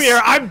insist. Come here.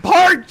 I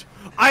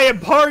am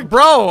parked,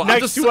 bro.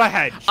 next to a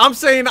hedge. I'm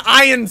saying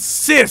I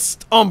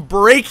insist on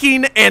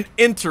breaking and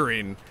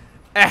entering.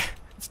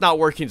 It's not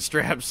working,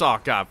 Straps. Oh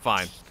god,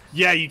 fine.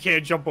 Yeah, you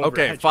can't jump over.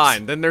 Okay, hedges.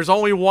 fine. Then there's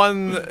only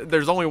one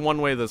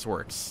way this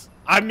works.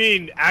 I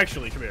mean,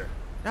 actually, come here.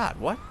 God,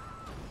 what?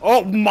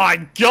 Oh my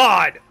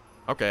god.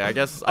 Okay, I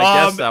guess that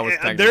was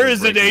technically there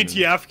is an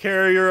breaking. ATF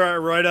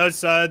carrier right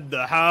outside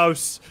the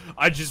house.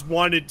 I just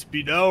want it to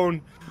be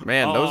known.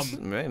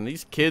 Man,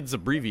 these kids'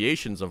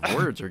 abbreviations of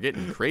words are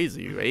getting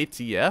crazy.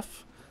 ATF?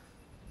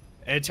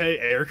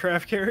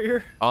 Anti-aircraft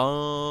carrier?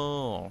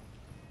 Oh.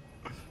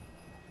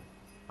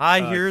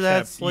 I hear that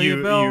Cap,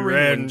 sleigh bell you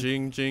ring,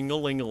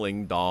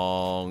 jing-a-ling-a-ling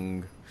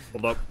dong.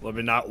 Hold up, let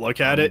me not look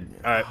at it.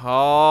 Alright.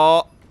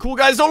 Oh, cool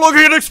guys, don't look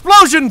at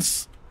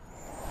explosions!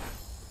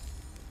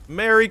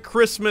 Merry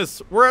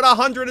Christmas. We're at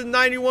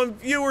 191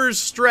 viewers,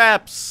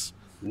 Straps.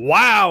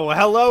 Wow,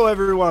 hello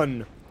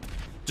everyone.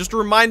 Just a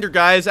reminder,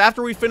 guys,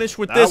 after we finish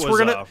with this,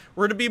 we're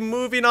gonna be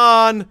moving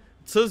on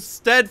to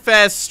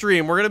Steadfast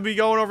stream. We're gonna be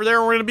going over there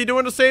and we're gonna be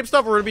doing the same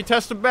stuff. We're gonna be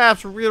testing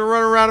maps, we're gonna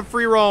run around in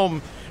free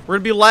roam. We're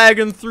gonna be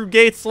lagging through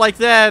gates like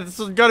that. This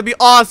is gonna be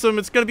awesome.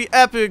 It's gonna be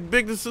epic.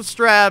 Bigness of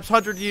Straps,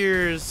 100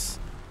 years.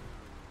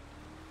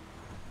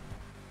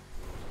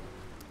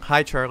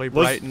 Hi, Charlie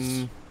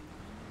Brighton.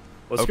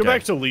 Let's go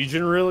back to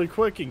Legion really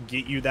quick and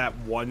get you that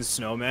one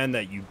snowman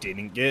that you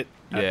didn't get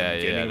at the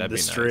beginning of the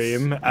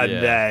stream, nice. And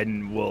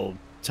then we'll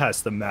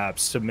test the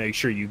maps to make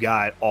sure you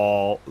got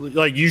all.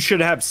 Like, you should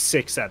have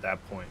 6 at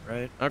that point,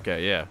 right?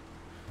 Okay, yeah.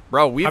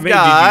 Bro, we've How many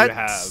did you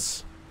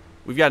have?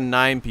 We've got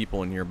 9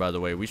 people in here, by the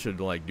way. We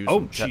should like do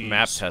some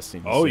map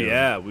testing. Oh soon.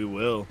 yeah, we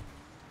will.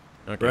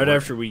 Okay, right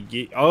after we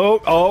get.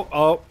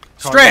 Oh.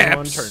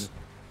 Straps.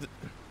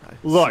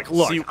 Look.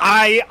 See,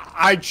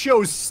 I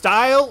chose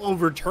style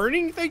over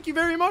turning. Thank you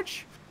very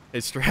much.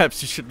 Hey,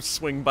 Straps, you should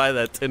swing by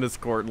that tennis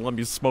court and let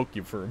me smoke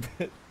you for a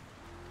bit.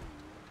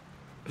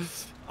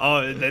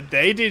 Oh,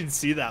 they didn't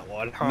see that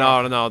one,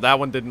 huh? No, that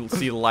one didn't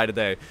see the light of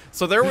day.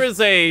 So there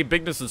was a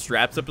Bigness and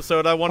Straps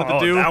episode I wanted to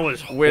do. That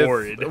was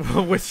horrid.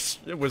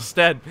 with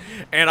Stead,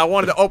 and I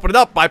wanted to open it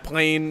up by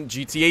playing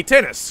GTA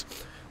Tennis.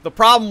 The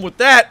problem with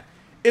that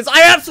is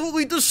I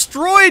absolutely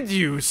destroyed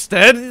you,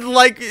 Stead.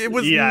 Like, it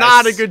was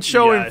not a good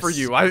showing for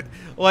you.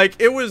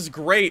 It was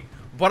great,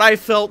 but I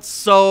felt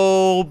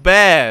so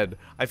bad.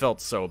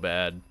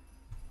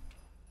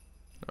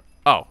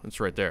 Oh, it's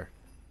right there.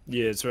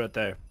 Yeah, it's right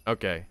there.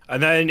 Okay.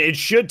 And then it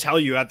should tell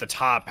you at the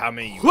top how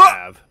many you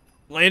have.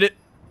 Land it.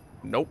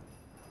 Nope.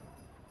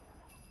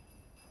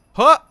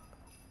 Huh.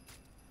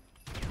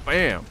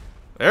 Bam.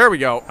 There we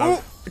go. Ooh,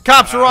 the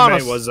cops are on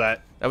us. How many was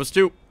that? That was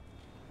 2.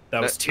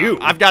 That was 2.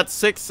 I've got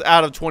 6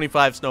 out of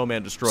 25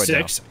 snowman destroyed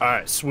 6? now. All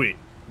right, sweet.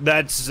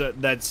 That's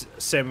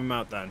same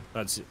amount then.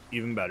 That's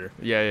even better.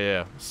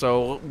 Yeah.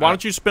 So why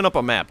don't you spin up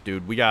a map,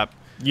 dude?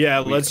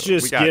 Let's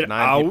just got get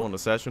 9 out people in the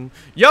session.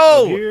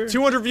 Yo,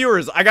 200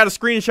 viewers. I got a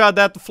screenshot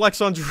that to flex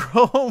on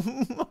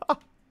Jerome.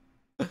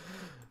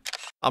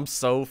 I'm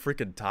so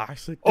freaking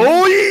toxic. Dude.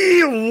 Oh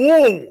yeah!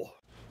 Whoa!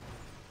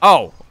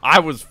 Oh, I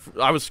was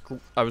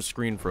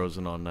screen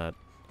frozen on that.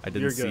 I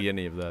didn't see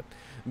any of that.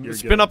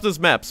 Spin up this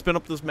map. Spin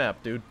up this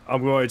map, dude.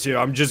 I'm going to.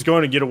 I'm just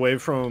going to get away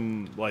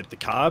from like the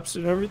cops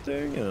and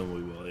everything, and then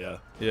we will. Yeah.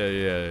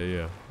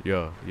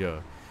 Yeah.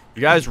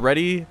 You guys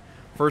ready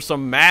for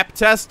some map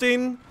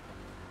testing?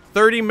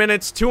 30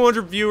 minutes,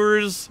 200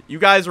 viewers. You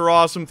guys are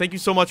awesome. Thank you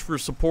so much for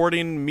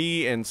supporting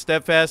me and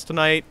Steadfast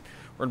tonight.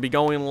 We're gonna be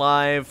going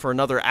live for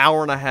another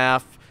hour and a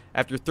half.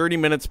 After 30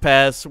 minutes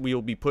pass, we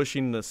will be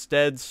pushing the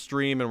Stead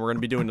stream, and we're going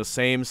to be doing the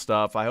same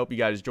stuff. I hope you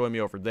guys join me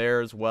over there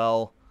as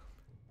well.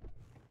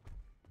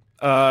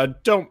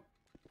 Don't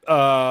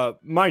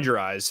mind your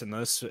eyes in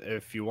this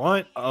if you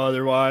want.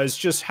 Otherwise,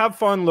 just have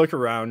fun, look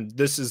around.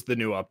 This is the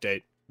new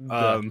update.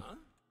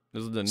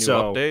 This is the new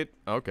update?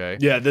 Okay.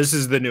 Yeah, this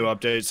is the new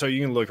update, so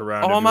you can look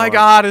around. Oh my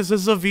god, is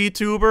this a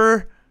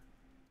VTuber?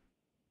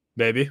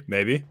 Maybe.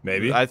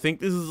 I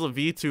think this is a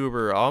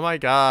VTuber. Oh my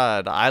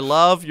god. I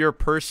love your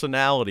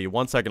personality.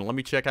 1 second, let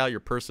me check out your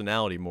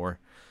personality more.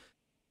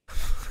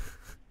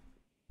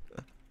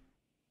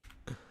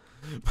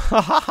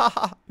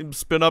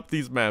 Spin up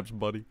these maps,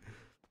 buddy.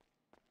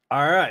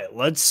 Alright,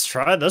 let's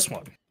try this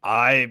one.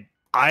 I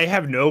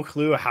have no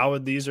clue how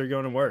these are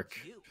going to work.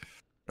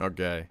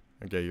 Okay,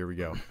 here we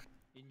go.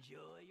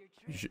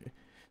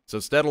 So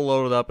Stead will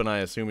load it up, and I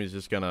assume he's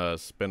just gonna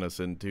spin us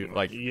into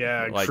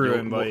crew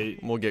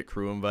invite. We'll get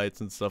crew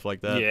invites and stuff like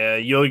that.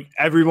 Yeah,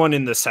 everyone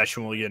in the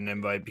session will get an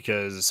invite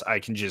because I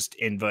can just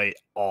invite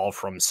all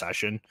from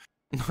session.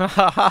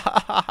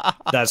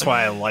 That's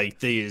why I like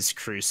these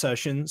crew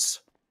sessions.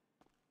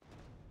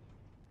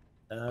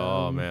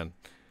 Oh man.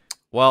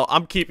 Well,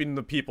 I'm keeping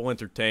the people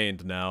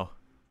entertained now.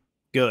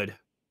 Good.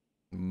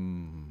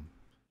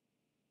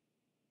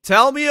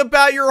 Tell me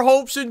about your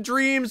hopes and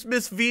dreams,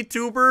 Miss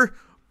VTuber.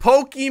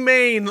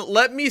 Pokimane,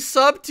 let me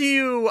sub to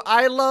you.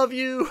 I love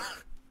you.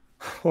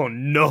 Oh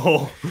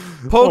no.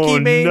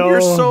 Pokimane,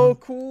 you're so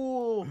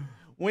cool.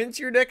 When's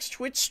your next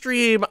Twitch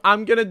stream?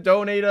 I'm gonna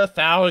donate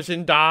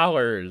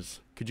 $1,000.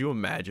 Could you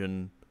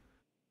imagine?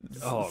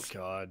 Oh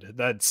god,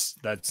 that's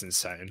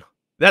insane.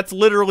 That's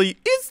literally,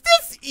 is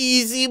this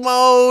easy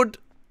mode?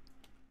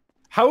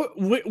 How,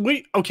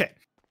 wait, okay.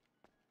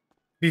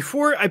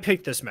 Before I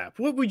pick this map,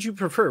 what would you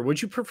prefer?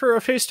 Would you prefer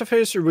a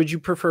face-to-face or would you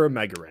prefer a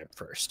mega ramp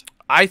first?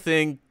 I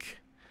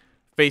think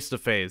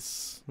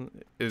face-to-face.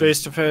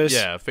 Face-to-face?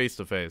 Yeah,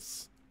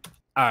 face-to-face.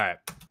 Alright.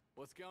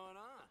 What's going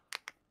on?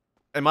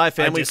 Am I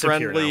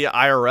family-friendly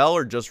IRL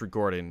or just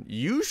recording?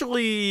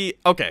 Usually,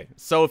 okay,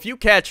 so if you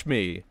catch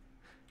me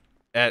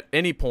at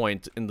any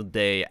point in the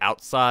day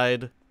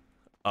outside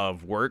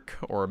of work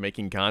or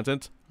making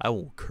content, I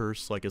will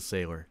curse like a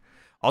sailor.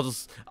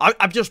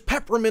 I just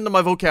pepper them into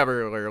my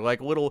vocabulary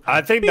like little.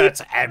 I think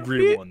that's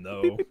everyone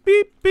though. Beep,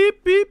 beep,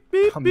 beep, beep,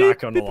 beep, I'm not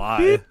gonna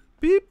lie.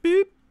 Beep,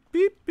 beep,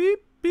 beep, beep,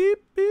 beep,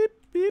 beep,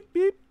 beep,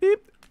 beep,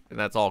 beep, and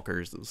that's all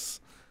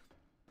curses.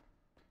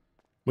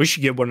 We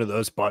should get one of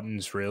those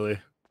buttons,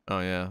 really. Oh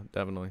yeah,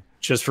 definitely.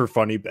 Just for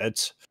funny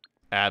bits.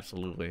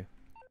 Absolutely.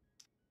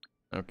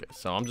 Okay,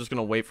 so I'm just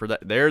gonna wait for that.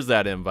 There's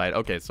that invite.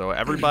 Okay, so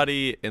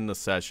everybody in the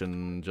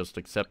session, just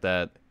accept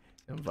that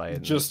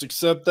invite. Just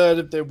accept that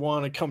if they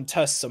want to come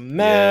test some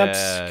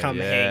maps, come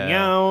hang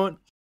out.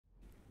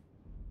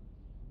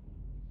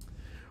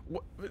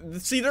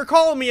 See, they're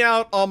calling me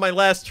out on my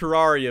last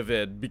Terraria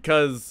vid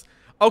because,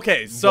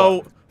 okay,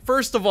 so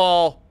first of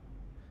all,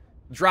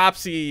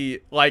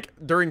 Dropsy, like,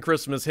 during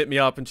Christmas hit me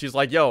up and she's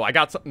like, yo, I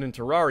got something in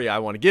Terraria I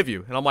want to give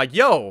you. And I'm like,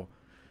 yo,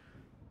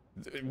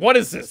 what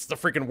is this? The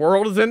freaking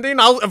world is ending?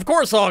 Of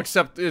course I'll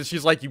accept it.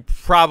 She's like, you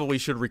probably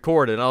should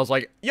record it. And I was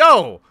like,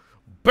 yo,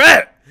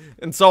 bet!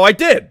 And so I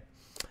did.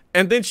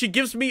 And then she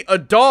gives me a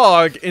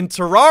dog in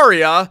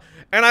Terraria,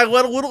 and I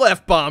let a little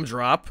F-bomb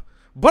drop.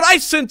 But I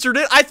censored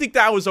it. I think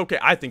that was okay.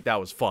 I think that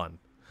was fun.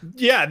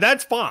 Yeah,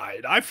 that's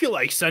fine. I feel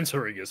like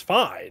censoring is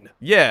fine.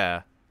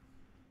 Yeah.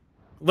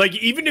 Like,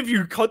 even if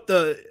you cut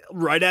the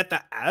right at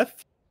the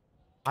F,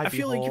 I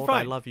feel like you're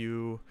fine. I love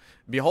you.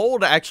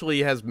 Behold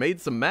actually has made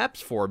some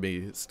maps for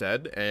me,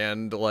 Stead,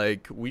 and,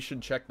 like, we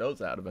should check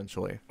those out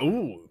eventually.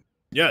 Ooh.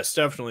 Yes,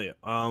 definitely.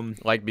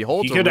 Like,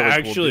 Behold's he could a really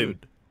actually, cool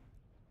dude.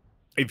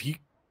 If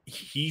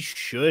he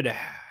should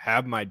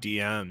have my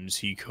DMs,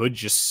 he could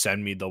just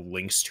send me the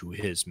links to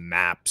his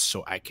maps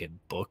so I could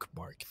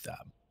bookmark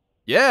them.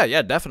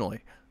 Yeah,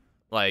 definitely.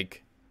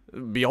 Like,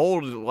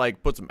 Behold,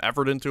 like, put some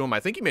effort into him. I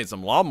think he made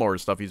some lawnmower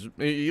stuff. I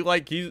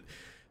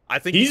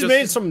think he's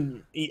made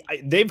some.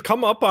 They've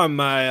come up on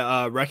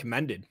my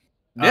recommended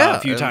a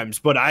few times,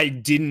 but I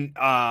didn't.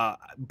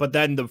 But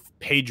then the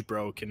page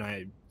broke and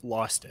I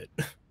lost it,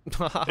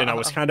 and I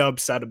was kind of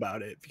upset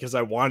about it because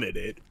I wanted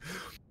it.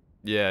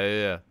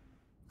 Yeah.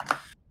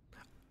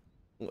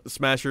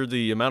 Smasher,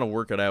 the amount of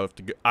work that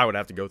I would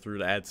have to go through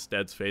to add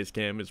Stead's face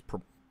cam is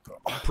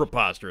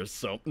preposterous.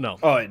 So no.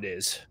 Oh, it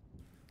is.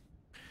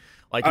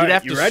 Like, he'd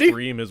have to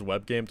stream his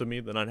webcam to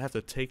me, then I'd have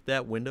to take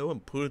that window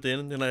and put it in,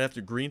 and then I'd have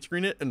to green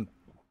screen it, and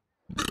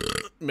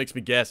it makes me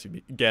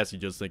gassy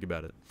just think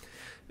about it.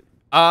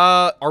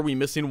 Are we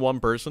missing one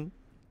person?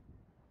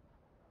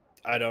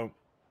 I don't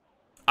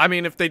I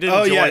mean, if they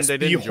didn't join, yes, they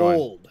didn't join.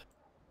 Behold.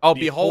 Oh,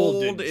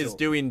 Behold Behold is join.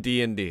 doing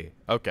D&D.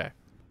 Okay.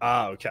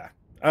 Okay.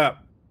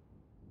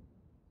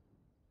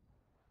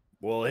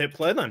 We'll hit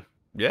play then.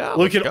 Yeah, Look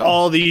let's at go.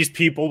 all these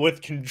people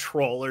with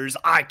controllers.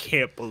 I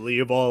can't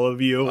believe all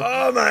of you.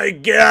 Oh my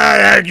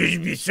god, how could you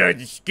be so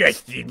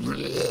disgusting?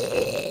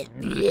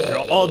 You're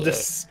all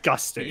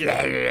disgusting.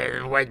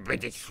 What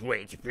but the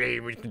Switch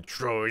playing with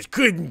controllers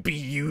couldn't be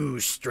you,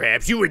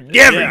 Straps. You would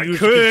never use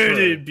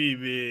couldn't be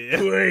me.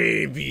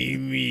 Couldn't be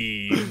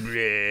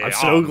me. I'm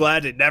so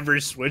glad it never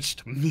switched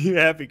to me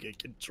having a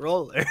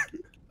controller.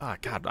 Oh,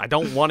 God, I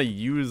don't want to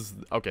use...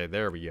 Okay,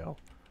 there we go.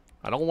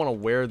 I don't want to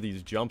wear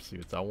these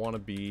jumpsuits. I want to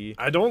be...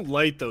 I don't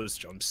like those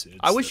jumpsuits.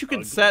 I wish you could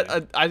ugly. set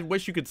a... I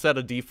wish you could set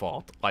a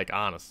default, like,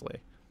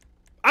 honestly.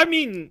 I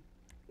mean,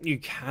 you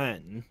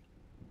can.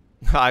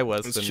 Hi,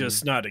 Weston. It's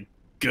just not a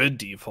good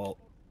default.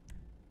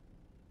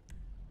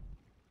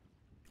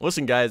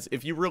 Listen, guys,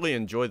 if you really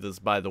enjoyed this,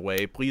 by the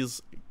way,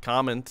 please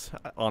comment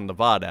on the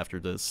VOD after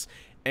this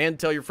and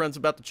tell your friends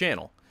about the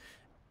channel.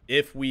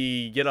 If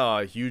we get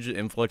a huge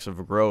influx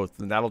of growth,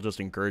 then that'll just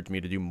encourage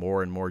me to do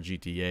more and more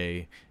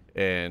GTA.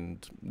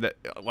 And that,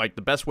 like,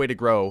 the best way to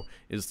grow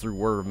is through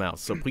word of mouth.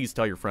 So please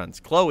tell your friends.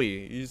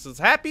 Chloe, he says,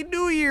 Happy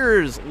New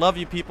Year's! Love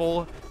you,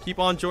 people. Keep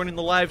on joining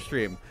the live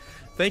stream.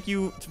 Thank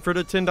you for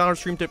the $10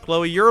 stream tip,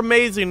 Chloe. You're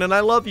amazing, and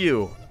I love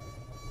you.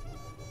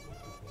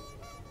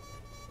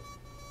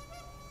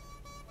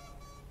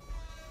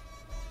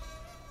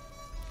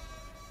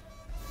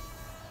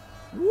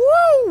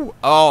 Woo!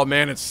 Oh,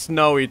 man, it's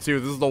snowy, too.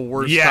 This is the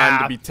worst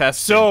time to be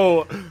testing.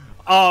 So,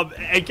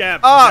 hey,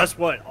 Cap, guess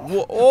what?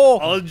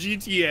 All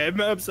GTA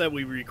maps that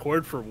we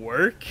record for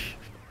work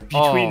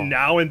between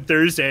now and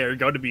Thursday are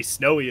going to be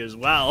snowy as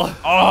well.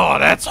 Oh,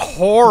 that's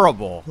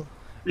horrible.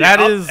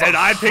 That is and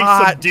I picked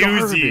hot some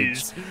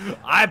doozies. garbage.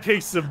 I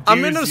picked some doozies.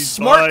 I'm in a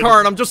smart car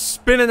and I'm just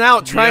spinning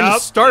out trying to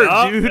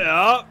start, dude.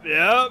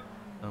 Yep.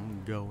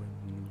 I'm going.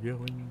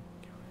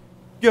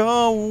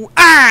 Go.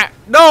 Ah!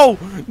 No!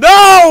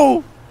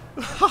 No!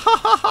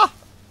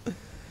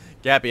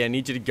 Gappy, I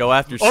need you to go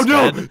after Oh,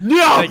 Stead.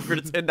 no! Thank you for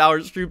the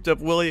 $10 stream tip,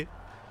 Willie.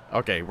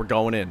 Okay, we're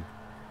going in.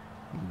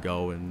 I'm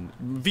going.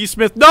 V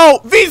Smith, no!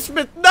 V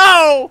Smith,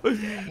 no!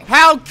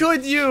 How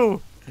could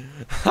you?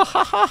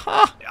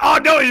 Oh,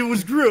 no, it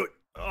was Groot.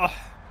 Oh.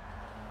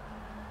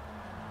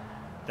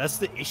 That's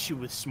the issue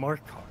with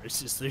smart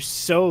cars, is they're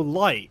so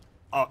light.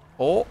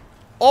 Oh,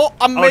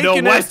 I'm making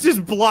it. No, West is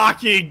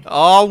blocking.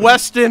 Oh,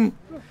 Weston.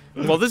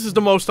 Well, this is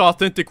the most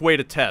authentic way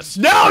to test.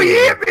 No, he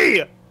hit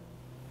me!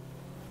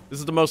 This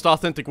is the most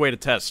authentic way to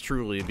test,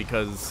 truly,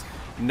 because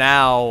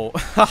now,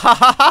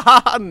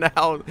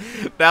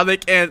 now they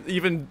can't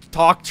even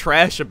talk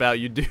trash about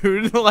you,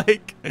 dude.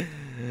 like,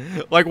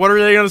 what are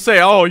they gonna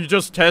say? Oh, you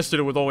just tested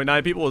it with only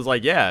 9 people. It's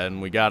like, yeah,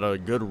 and we got a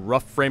good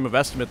rough frame of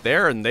estimate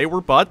there, and they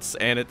were butts,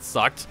 and it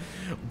sucked,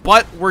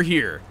 but we're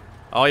here.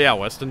 Oh yeah,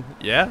 Weston.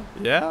 Yeah,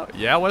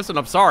 Weston.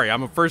 I'm sorry.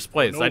 I'm in first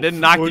place. I didn't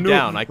knock you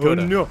down. I could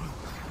have. No.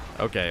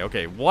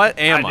 Okay. What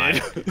am I?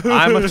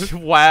 I'm a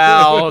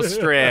wow,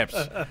 Straps.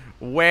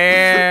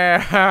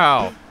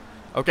 Wow.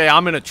 Okay,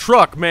 I'm in a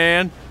truck,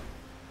 man.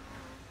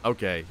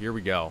 Okay, here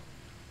we go.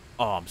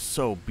 Oh, I'm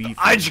so beefy.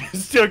 I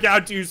just took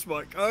out 2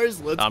 smart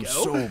cars. Let's go. I'm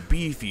so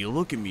beefy.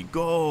 Look at me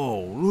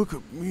go. Look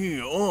at me.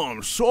 Oh,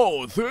 I'm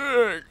so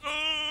thick.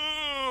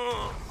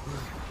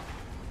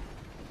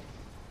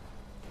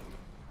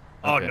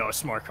 Oh Okay. no,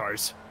 smart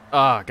cars.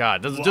 Oh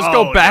God! Does it just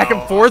go back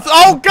and forth?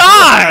 Oh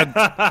God!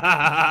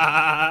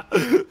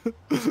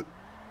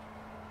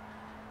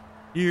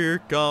 Here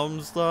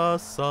comes the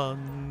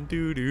sun.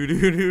 Do do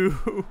do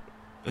do.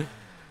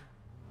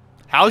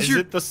 How's Is your?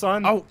 it the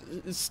sun? Oh,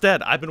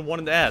 Stead, I've been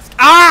wanting to ask.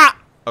 Ah!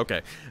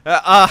 Okay.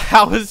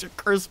 How was your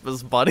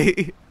Christmas,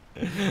 buddy?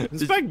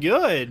 It's been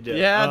good.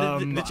 Yeah.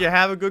 Did you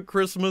have a good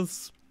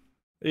Christmas?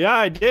 Yeah,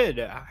 I did.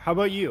 How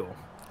about you?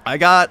 I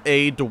got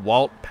a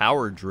DeWalt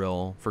power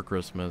drill for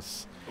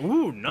Christmas.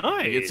 Ooh,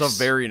 nice. It's a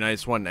very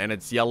nice one, and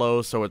it's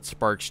yellow, so it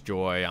sparks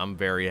joy. I'm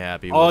very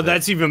happy with it. Oh,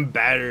 that's even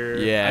better.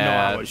 Yeah, I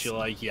know how much you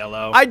like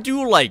yellow. I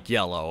do like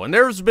yellow, and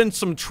there's been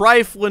some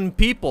trifling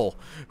people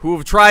who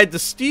have tried to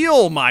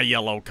steal my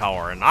yellow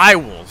car, and I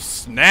will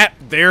snap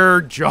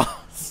their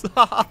jaws.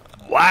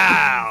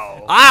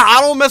 Wow. I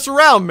don't mess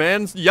around,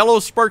 man. Yellow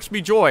sparks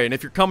me joy, and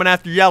if you're coming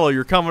after yellow,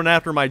 you're coming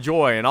after my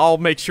joy, and I'll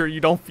make sure you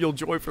don't feel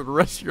joy for the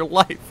rest of your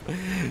life.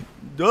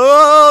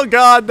 Oh,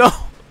 God, no.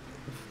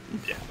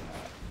 Yeah.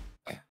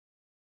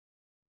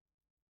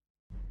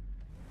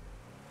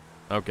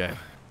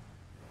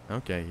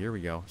 Okay, here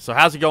we go. So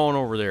how's it going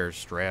over there,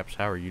 Straps?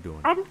 How are you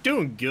doing? I'm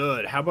doing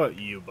good. How about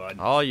you, bud?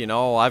 Oh, you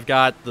know, I've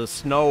got the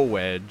snow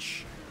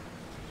wedge.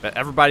 But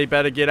everybody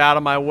better get out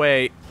of my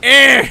way.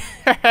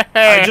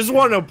 I just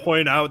want to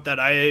point out that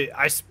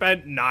I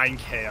spent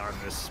 9K on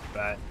this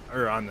bet,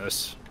 or on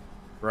this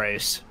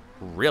race.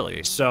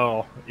 Really?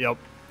 So, yep.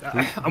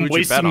 I'm who'd you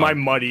wasting bet my on?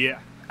 money.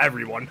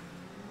 Everyone.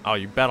 Oh,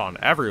 you bet on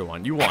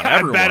everyone. You want I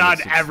everyone bet to on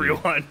succeed.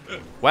 everyone.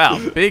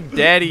 Wow, Big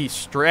Daddy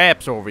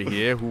Straps over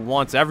here who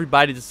wants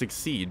everybody to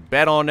succeed.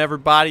 Bet on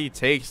everybody,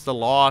 takes the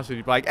loss, and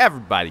he's like,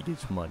 everybody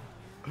gets money.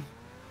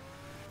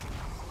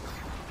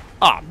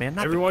 Oh man,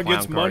 not Everyone the clown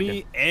gets car money,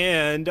 again.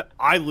 and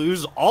I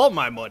lose all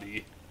my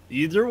money.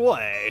 Either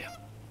way.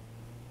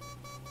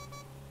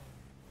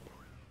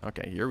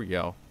 Okay, here we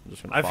go. I'm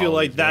just gonna I feel follow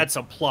like these that's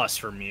a plus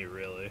for me,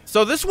 really.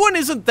 So this one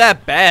isn't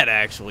that bad,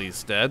 actually,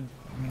 Stead.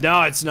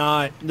 No, it's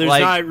not. There's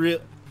Like- not real.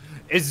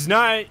 It's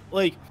not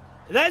like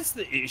that's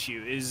the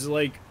issue. Is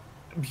like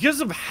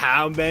because of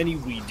how many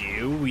we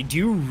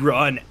do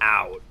run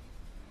out.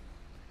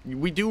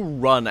 We do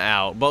run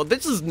out, but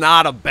this is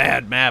not a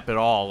bad map at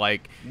all.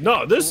 Like,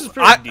 No, this is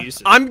pretty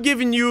decent. I'm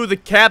giving you the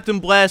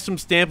Captain Blastum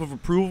stamp of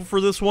approval for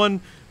this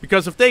one,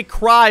 because if they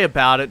cry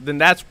about it, then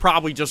that's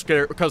probably just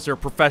because they're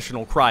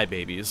professional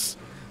crybabies.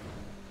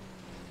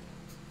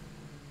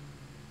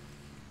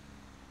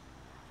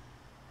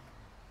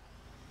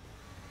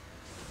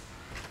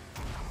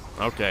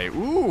 Okay,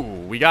 ooh,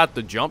 we got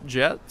the jump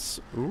jets.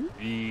 Ooh,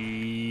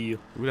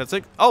 that's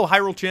it. Oh,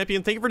 Hyrule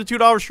Champion, thank you for the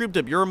 $2 stream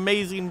tip. You're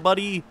amazing,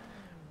 buddy.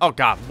 Oh,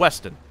 God,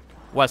 Weston.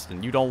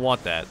 Weston, you don't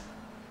want that.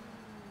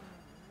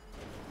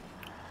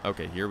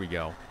 Okay, here we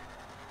go.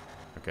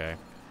 Okay.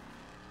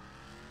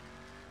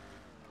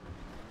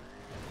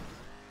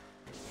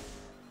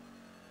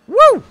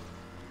 Woo!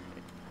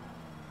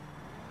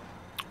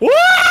 Woo!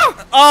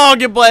 Oh,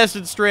 get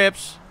blasted,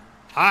 Straps.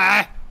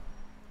 Hi.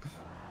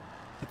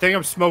 I think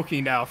I'm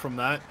smoking now from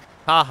that.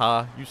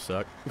 Haha, you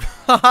suck.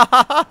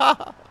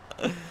 I'm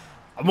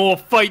gonna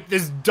fight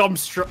this dump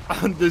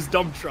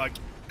truck.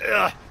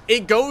 Ugh.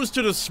 It goes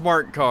to the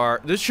smart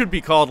car. This should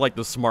be called, like,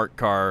 the smart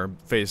car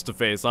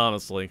face-to-face,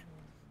 honestly.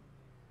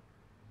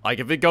 Like,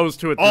 if it goes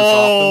to it this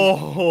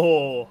often.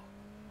 Oh.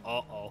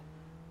 Uh-oh.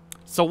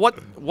 So what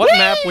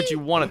map would you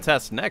want to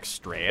test next,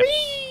 Straps?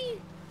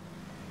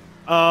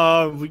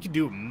 We could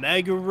do a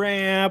mega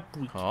ramp.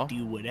 We Huh? could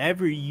do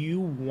whatever you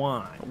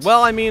want.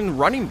 Well, I mean,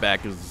 running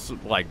back is,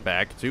 like,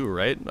 back, too,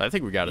 right? I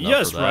think we got enough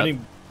Yes, for that.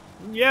 running.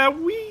 Yeah,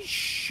 we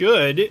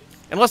should.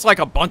 Unless, like,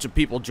 a bunch of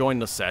people join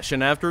the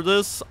session after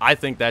this, I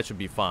think that should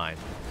be fine.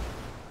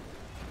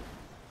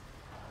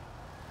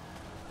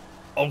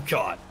 Oh,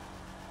 God.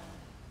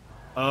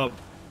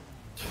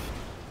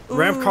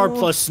 Ramp car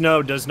plus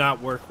snow does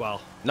not work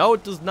well. No,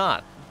 it does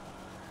not.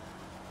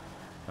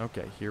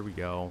 Okay, here we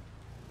go.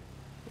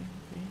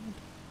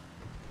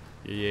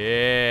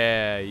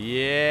 Yeah,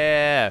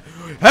 yeah.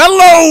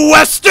 Hello,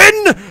 Weston!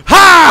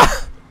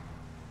 Ha!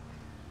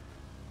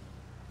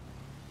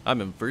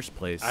 I'm in first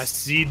place. I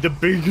see the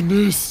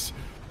bigness.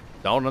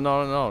 No.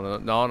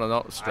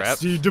 Straps. I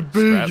see the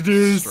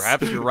bigness.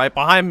 Straps, you're right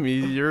behind me.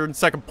 You're in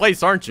second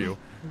place, aren't you?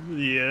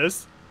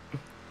 Yes.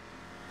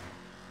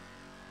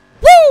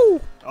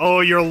 Woo! Oh,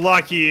 you're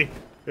lucky.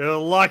 You're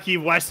lucky,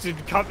 Weston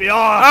cut me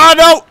off.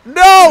 Oh, no!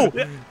 No!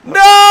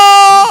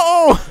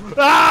 No!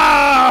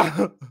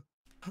 Ah!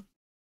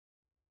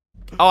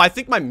 Oh, I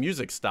think my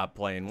music stopped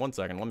playing. One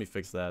second, let me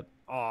fix that.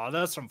 Oh,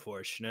 that's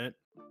unfortunate.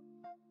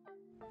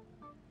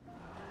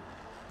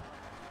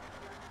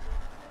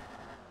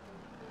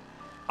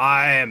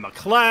 I am a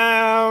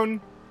clown.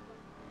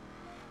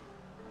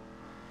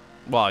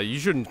 Well, you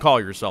shouldn't call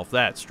yourself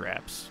that,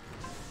 Straps.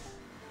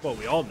 Well,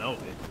 we all know it.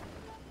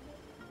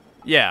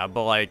 Yeah,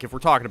 but, like, if we're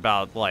talking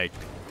about, like,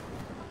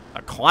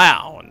 a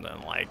clown,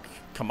 then, like,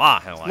 come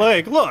on.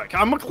 Like, look,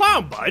 I'm a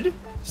clown, bud.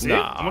 See,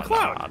 no, I'm a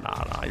clown.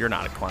 No, you're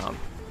not a clown.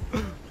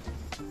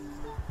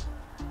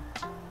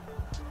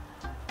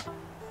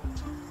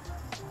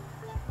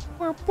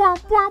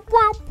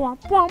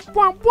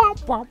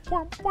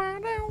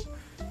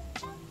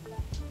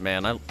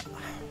 Man, I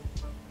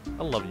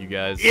love you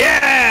guys.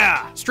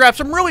 Yeah! Straps,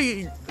 I'm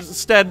really,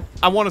 Stead,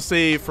 I want to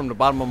say from the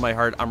bottom of my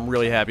heart, I'm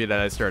really happy that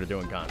I started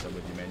doing content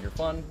with you, man. You're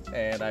fun,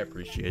 and I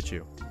appreciate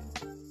you.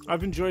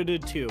 I've enjoyed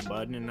it too,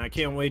 bud, and I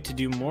can't wait to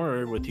do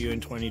more with you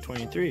in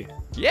 2023.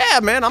 Yeah,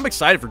 man, I'm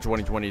excited for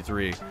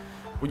 2023.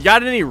 We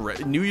got any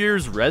New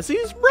Year's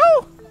resis,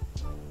 bro?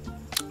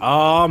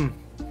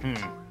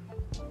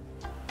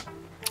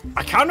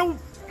 I kind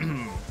of,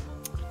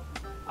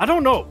 I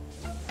don't know.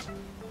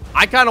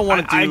 I kind of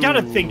want to do... I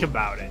gotta think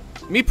about it.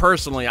 Me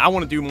personally, I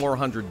want to do more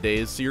 100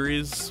 Days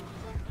series.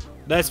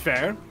 That's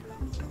fair.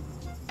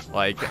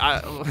 Like,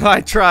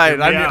 I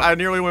tried. I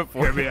nearly went for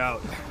Hear it. me out.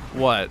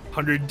 What?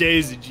 100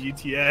 days of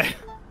GTA.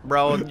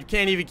 Bro, you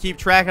can't even keep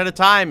track of the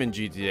time in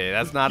GTA.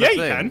 That's not a thing.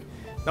 Yeah, you can.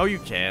 No, you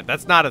can't.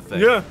 That's not a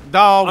thing. Yeah.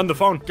 No. On the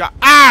phone. God.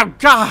 Oh,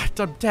 God.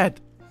 I'm dead.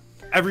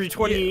 Every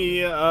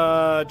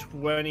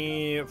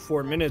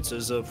 24 minutes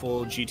is a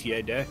full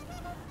GTA day.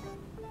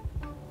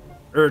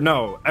 Or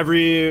no,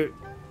 every...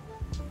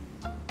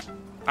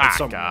 Ah,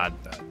 something God.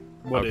 like that.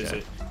 What is Okay.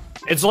 it?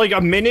 It's like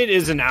a minute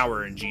is an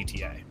hour in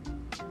GTA.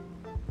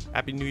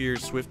 Happy New Year,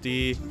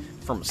 Swifty.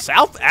 From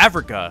South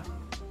Africa.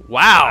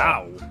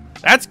 Wow.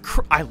 That's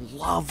I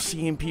love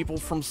seeing people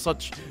from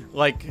such,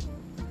 like...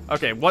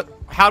 Okay,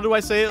 how do I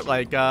say it?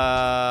 Like,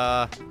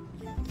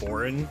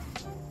 Foreign?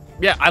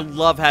 Yeah, I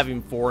love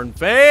having foreign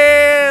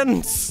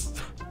fans!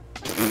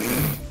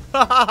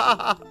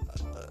 I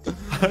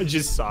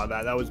just saw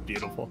that. That was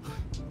beautiful.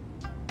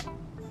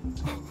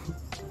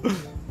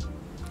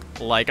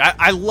 Like,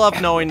 I love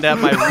knowing that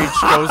my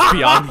reach goes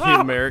beyond the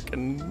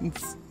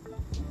Americans.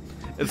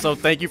 And so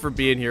thank you for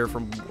being here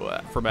from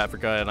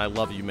Africa, and I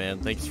love you, man.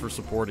 Thanks for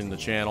supporting the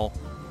channel.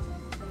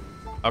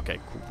 Okay,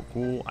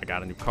 cool. I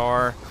got a new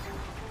car.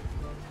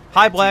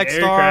 Hi, Black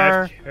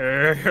Star.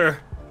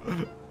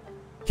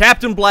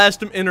 Captain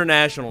Blastum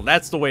International.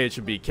 That's the way it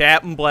should be.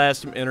 Captain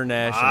Blastum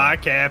International. Ah,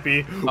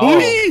 Cappy.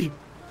 Oh.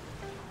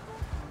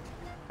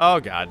 Oh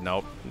God,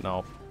 nope.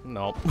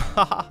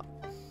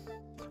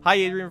 Hi,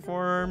 Adrian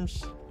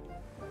Forms.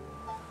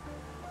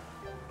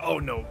 Oh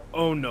no,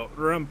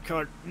 rump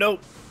card. No,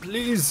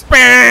 please.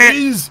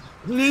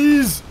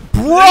 Please.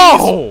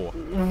 Bro!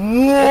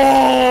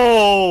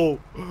 Whoa!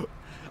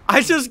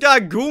 I just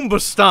got Goomba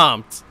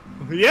stomped.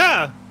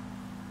 Yeah.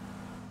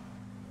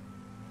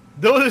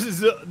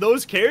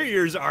 Those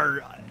carriers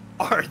are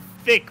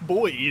thick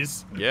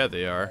boys. Yeah,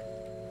 they are.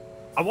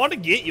 I want to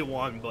get you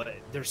one, but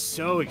they're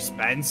so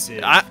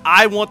expensive.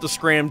 I want the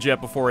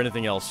scramjet before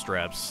anything else,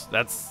 Straps.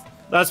 That's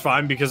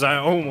fine because I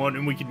own one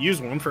and we can use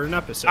one for an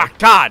episode. Ah,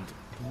 God.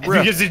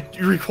 Because it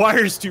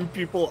requires 2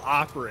 people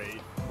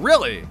operate.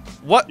 Really?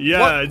 What?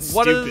 Yeah, it's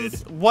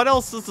stupid. What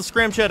else does the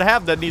scramjet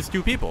have that needs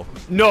 2 people?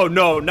 No,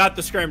 not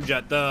the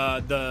scramjet.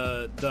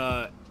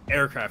 The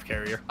aircraft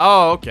carrier.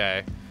 Oh,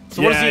 okay.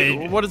 So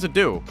Yeah, what does it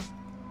do?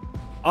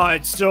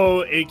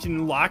 So it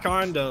can lock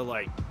on to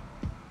like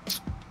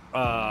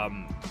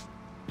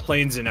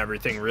planes and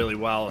everything really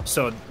well.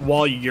 So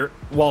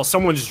while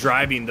someone's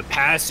driving, the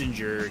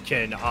passenger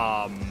can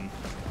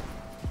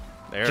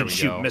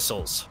shoot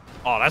missiles.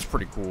 Oh, that's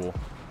pretty cool.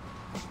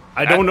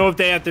 I don't know if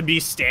they have to be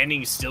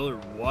standing still or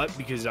what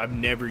because I've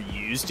never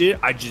used it.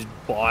 I just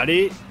bought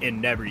it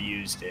and never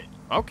used it.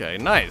 Okay,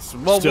 nice.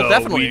 Well, So we'll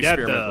definitely we'd have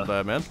experiment to- with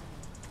that, man.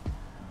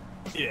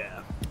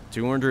 Yeah.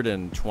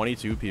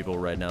 222 people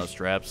right now,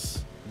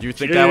 Straps. Do you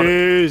think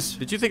Jeez.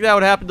 Did you think that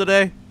would happen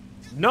today?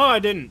 No, I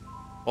didn't.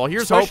 Well,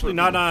 here's Especially hoping.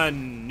 not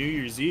on New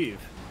Year's Eve.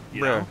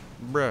 You know?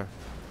 Bruh.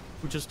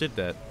 Who just did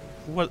that?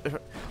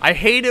 What? I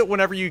hate it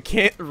whenever you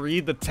can't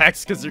read the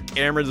text because your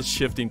camera is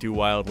shifting too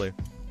wildly.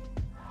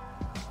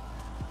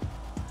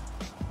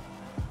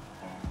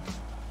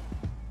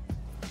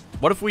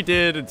 What if we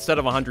did, instead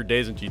of 100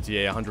 days in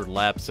GTA, 100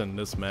 laps in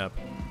this map?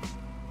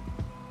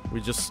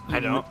 We just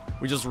ruthlessly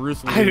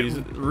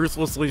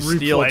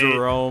steal Replay it.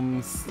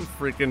 Jerome's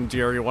freaking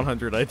Jerry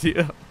 100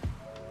 idea.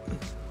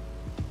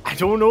 I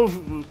don't know if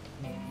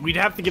we'd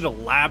have to get a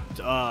lap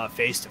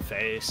face to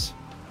face.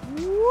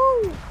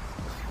 Woo!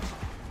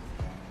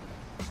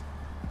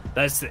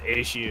 That's the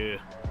issue.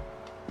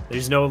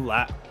 There's no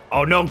lap.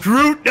 Oh no,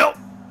 Groot! No!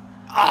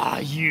 Ah,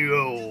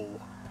 you.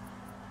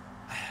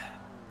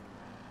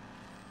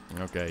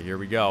 Okay, here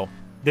we go.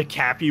 The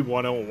Cappy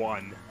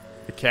 101.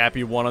 The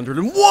Cappy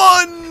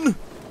 101!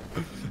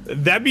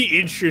 That'd be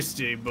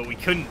interesting, but we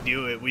couldn't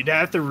do it. We'd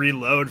have to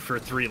reload for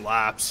 3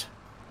 laps.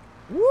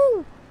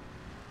 Woo!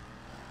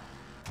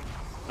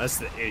 That's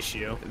the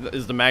issue.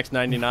 Is the max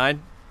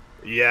 99?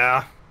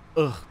 Yeah.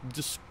 Ugh,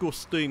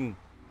 disgusting.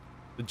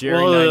 The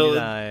Jerry Well,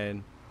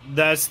 99.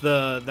 That's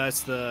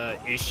the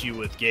issue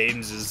with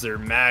games is their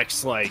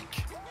max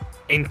like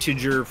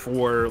integer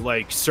for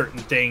like certain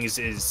things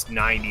is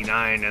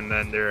 99 and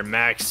then their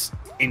max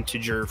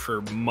integer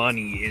for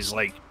money is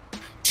like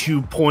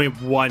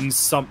 2.1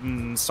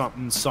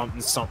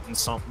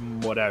 something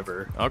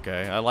whatever.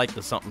 Okay, I like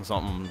the something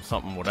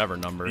whatever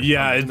number.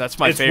 Yeah, that's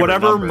my it's favorite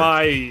whatever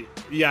number.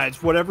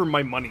 it's whatever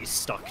my money's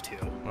stuck to.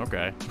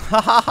 Okay.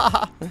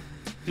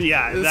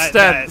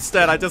 Yeah,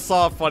 Stead, I just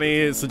saw a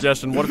funny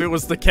suggestion. What if it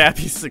was the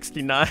Cappy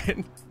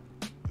 69?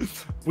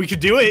 we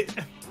could do it.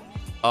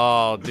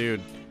 Oh,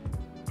 dude.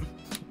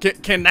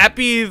 Can that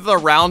be the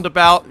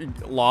roundabout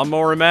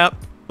lawnmower map?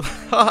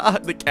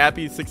 The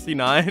Cappy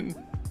 69?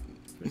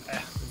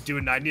 Do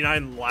a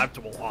 99 lap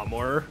to a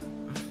lawnmower.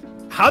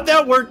 How'd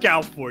that work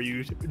out for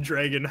you,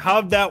 Dragon?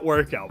 How'd that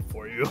work out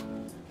for you?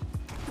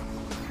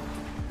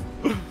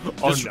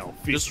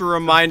 Just a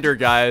reminder,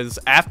 guys.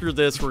 After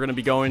this, we're gonna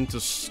be going to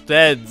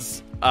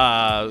Stead's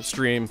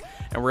stream,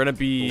 and I'm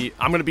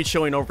gonna be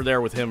chilling over there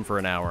with him for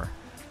an hour.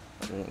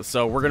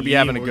 So we're gonna be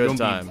having a good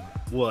time.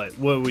 What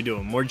are we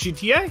doing? More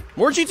GTA?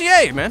 More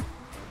GTA, man.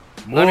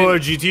 More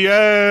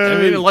GTA.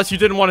 I mean, unless you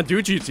didn't want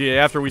to do GTA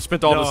after we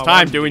spent all this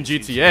time doing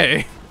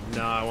GTA.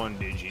 No, I want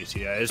to do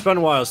GTA. It's been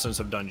a while since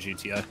I've done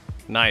GTA.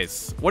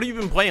 Nice. What have you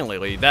been playing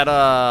lately? That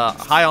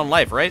High on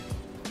Life, right?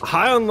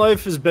 High on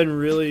Life has been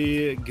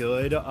really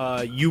good.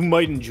 You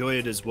might enjoy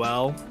it as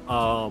well.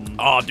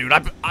 Oh, dude,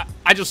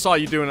 I just saw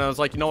you doing it. I was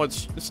like, you know what,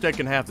 Stead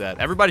can have that.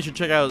 Everybody should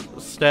check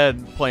out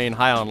Stead playing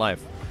High on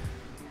Life.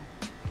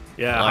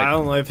 Yeah, High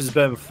on Life has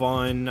been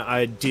fun.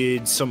 I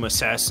did some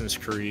Assassin's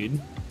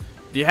Creed.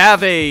 Do you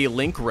have a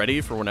link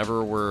ready for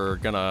whenever we're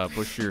gonna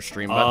push your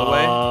stream, by the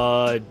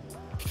way?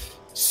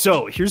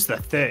 So, here's the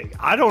thing.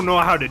 I don't know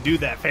how to do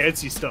that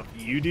fancy stuff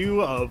you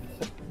do of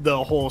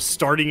the whole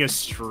starting a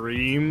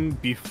stream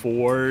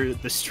before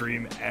the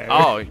stream airs.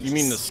 Oh, you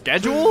mean the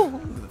schedule?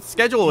 The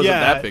schedule isn't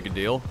that big a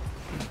deal.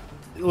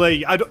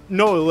 Like, I don't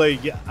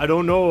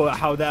know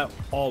how that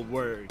all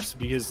works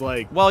because,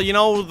 like... Well, you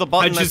know the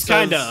button I just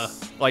that says,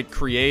 kinda... like,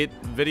 create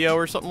video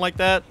or something like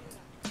that?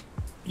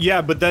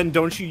 Yeah, but then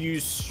don't you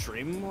use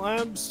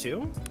Streamlabs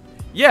too?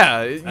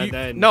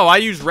 Yeah. No, I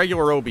use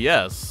regular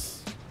OBS.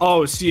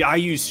 Oh, see, I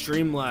use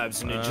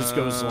Streamlabs, and it just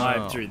goes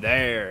live through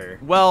there.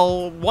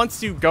 Well,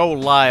 once you go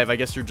live, I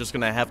guess you're just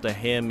gonna have to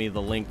hand me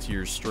the link to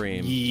your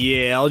stream.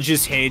 Yeah, I'll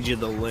just hand you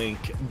the link.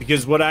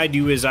 Because what I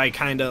do is I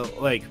kind of,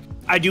 like,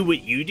 I do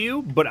what you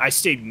do, but I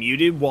stay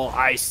muted while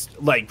I,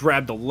 like,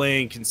 grab the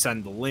link and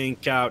send the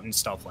link out and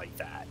stuff like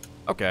that.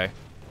 Okay.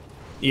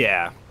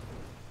 Yeah.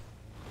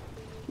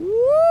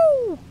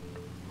 Woo!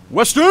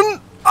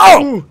 Weston!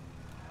 Oh!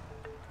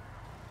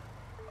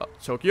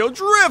 Tokyo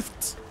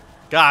Drift!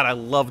 God, I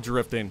love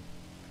drifting.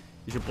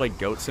 You should play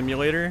Goat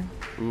Simulator.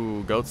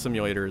 Ooh, Goat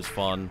Simulator is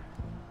fun.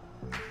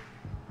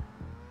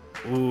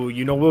 Ooh,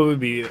 you know what would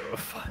be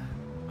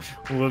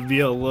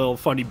a little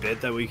funny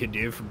bit that we could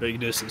do for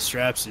Bigness and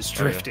Straps is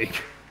drifting.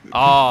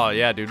 Oh,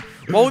 yeah, dude.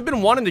 Well, we've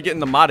been wanting to get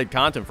into modded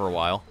content for a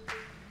while.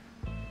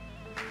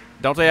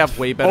 Don't they have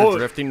way better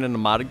drifting than the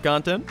modded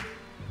content?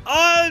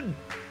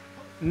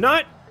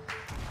 Not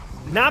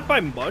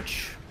by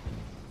much.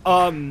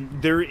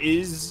 There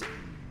is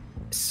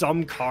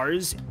some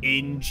cars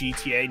in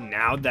GTA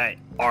now that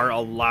are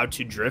allowed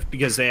to drift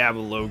because they have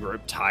low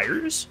grip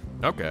tires.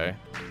 Okay.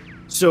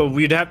 So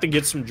we'd have to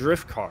get some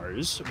drift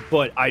cars,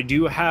 but I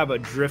do have a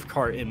drift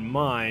car in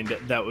mind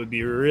that would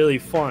be really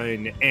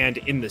fun and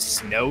in the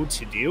snow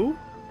to do.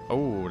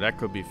 Oh, that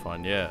could be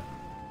fun, yeah.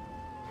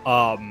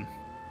 But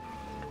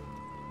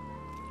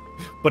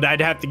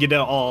I'd have to get it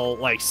all,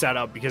 like, set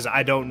up because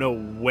I don't know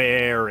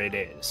where it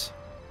is.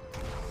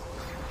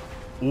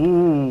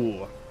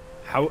 Ooh.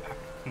 How...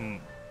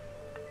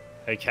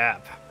 Hey,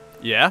 Cap.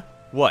 Yeah?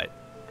 What?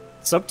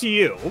 It's up to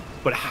you,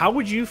 but how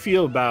would you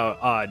feel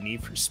about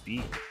Need for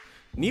Speed?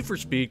 Need for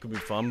Speed could be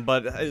fun,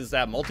 but is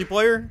that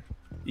multiplayer?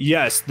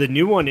 Yes, the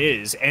new one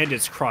is, and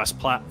it's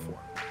cross-platform.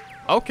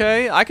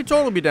 Okay, I could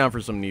totally be down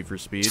for some Need for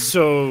Speed.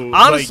 So,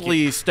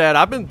 honestly, like, Stead,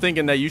 I've been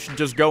thinking that you should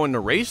just go into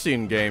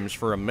racing games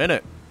for a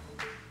minute.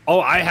 Oh,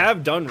 I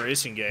have done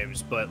racing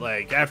games, but,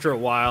 like, after a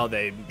while,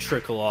 they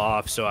trickle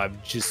off, so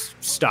I've just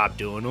stopped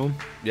doing them.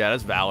 Yeah,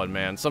 that's valid,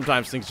 man.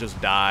 Sometimes things just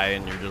die,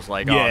 and you're just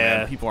like, oh, Yeah.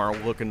 man, people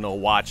aren't looking to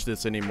watch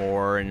this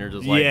anymore, and you're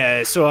just like...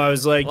 Yeah, so I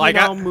was like, Like,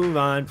 I'll move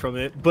on from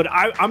it. But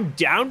I'm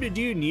down to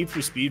do Need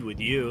for Speed with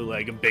you,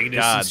 like a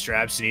Bigness and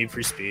Straps Need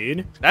for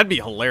Speed. That'd be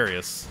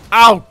hilarious.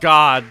 Oh,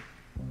 God.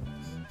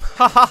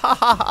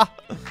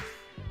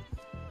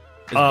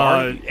 Is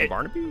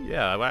Barnaby?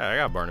 Yeah, I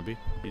got Barnaby.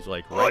 He's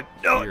like right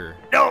here.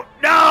 No!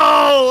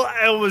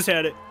 I almost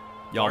had it.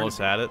 You almost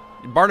had it?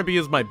 Barnaby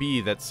is my bee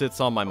that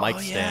sits on my mic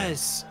stand.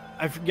 Yes.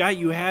 I forgot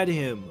you had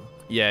him.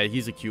 Yeah,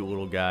 he's a cute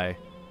little guy.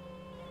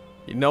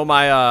 You know,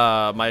 my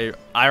my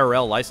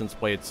IRL license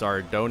plates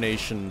are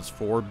donations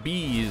for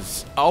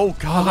bees. Oh,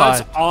 God.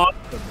 That's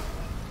awesome.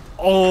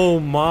 Oh,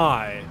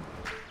 my.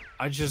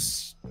 I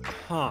just...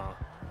 Huh.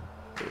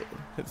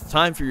 It's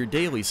time for your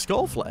daily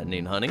skull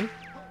flattening, honey.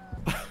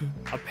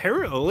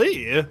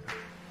 Apparently.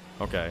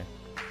 Okay.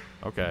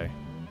 Okay.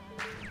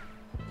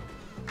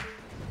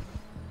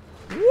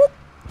 Whoop.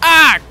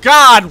 Ah,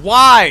 God,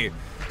 why?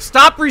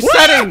 Stop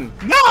resetting!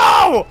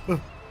 No! You're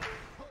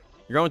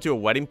going to a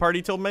wedding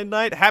party till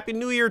midnight? Happy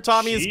New Year,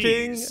 Tommy is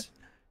king.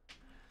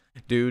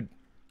 Dude,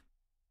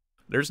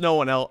 there's no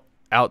one out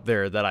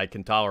there that I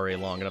can tolerate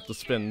long enough to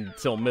spend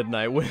till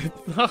midnight with.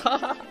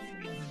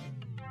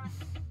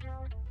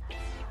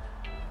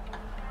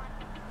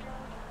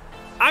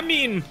 I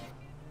mean,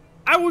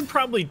 I would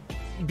probably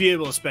be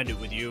able to spend it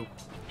with you.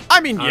 I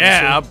mean, honestly.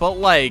 Yeah, but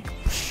like...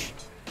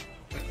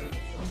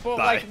 But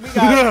like,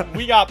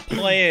 we got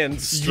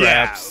plans,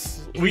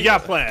 Straps. Yeah, we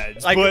got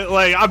plans. Like, but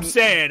like, I'm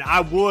saying, I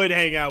would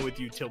hang out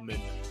with you till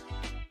midnight.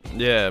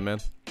 Yeah, man.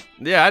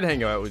 Yeah, I'd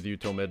hang out with you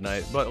till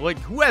midnight. But like,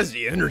 who has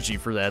the energy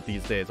for that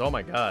these days? Oh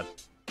my God.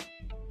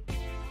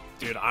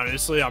 Dude,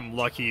 honestly, I'm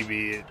lucky to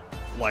be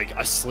like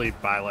asleep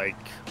by like,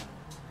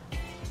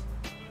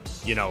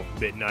 you know,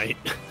 midnight.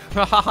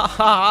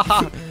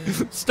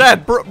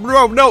 Stead,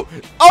 bro, no.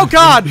 Oh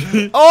God.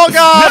 Oh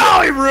God.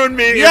 No, he ruined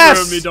me. Yes.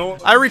 He ruined me.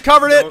 Don't. I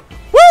recovered it.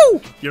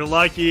 Woo. You're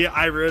lucky.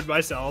 I ruined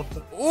myself.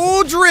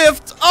 Ooh,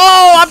 drift.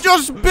 Oh, I'm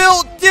just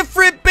built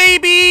different,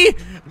 baby.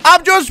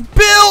 I'm just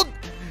built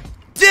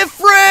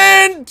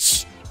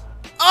different.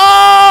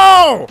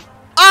 Oh,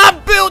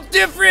 I'm built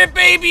different,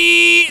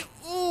 baby.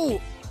 Ooh.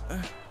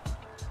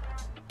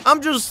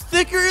 I'm just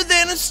thicker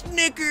than a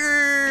Snicker.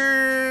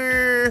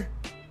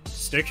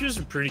 Snickers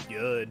are pretty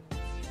good.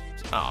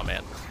 Oh,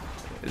 man.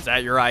 Is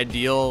that your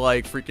ideal,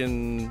 like,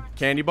 freaking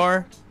candy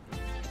bar?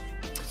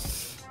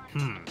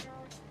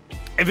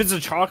 If it's a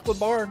chocolate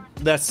bar,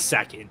 that's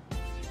second.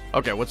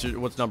 Okay,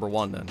 what's number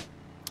one, then?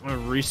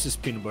 Reese's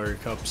Peanut Butter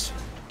Cups.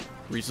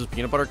 Reese's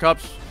Peanut Butter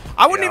Cups?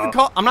 I wouldn't even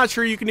call... I'm not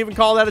sure you can even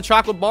call that a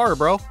chocolate bar,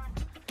 bro.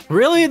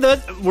 Really?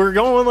 We're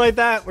going like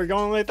that? We're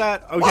going like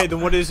that? Okay,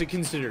 then what is it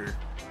considered?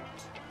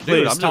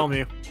 Dude, Please tell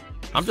me.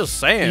 I'm just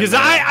saying.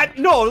 Because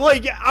no,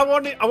 like I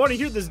want to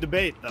hear this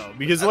debate though.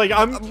 Because like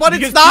but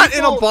it's not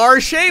in a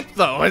bar shape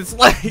though. It's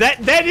like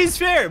that is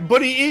fair,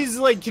 but it is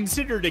like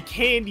considered a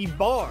candy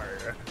bar.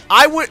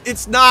 I would.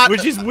 It's not.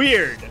 Which is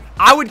weird.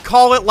 I would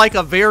call it like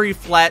a very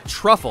flat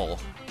truffle,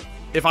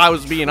 if I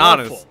was being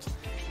honest.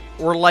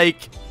 Or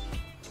like.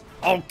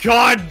 Oh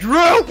God,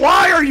 Drew!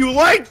 Why are you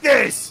like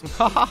this?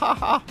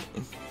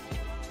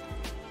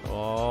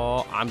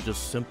 Oh, I'm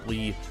just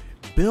simply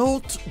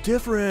built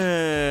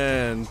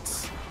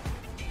different.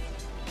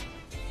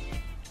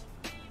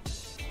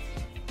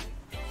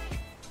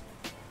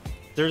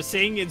 They're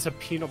saying it's a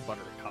peanut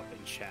butter cup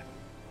in chat.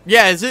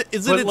 Yeah, is it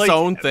its like,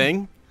 own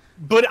thing?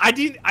 But I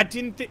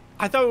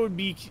thought it would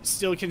be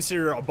still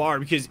considered a bar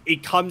because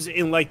it comes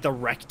in like the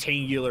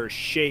rectangular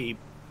shape.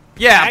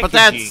 Yeah, but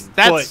packaging,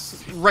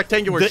 that's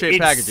rectangular shape it's-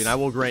 packaging. I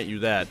will grant you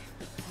that.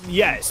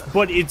 Yes,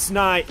 but it's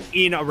not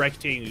in a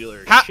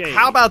rectangular shape.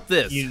 How about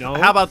this? You know?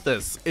 How about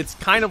this? It's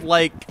kind of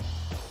like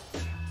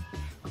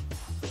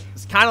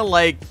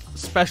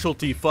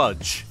specialty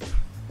fudge.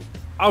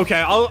 Okay,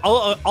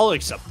 I'll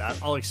accept that.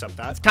 I'll accept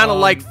that. It's kind of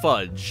like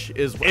fudge,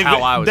 is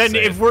how I would say. Then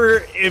if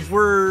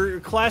we're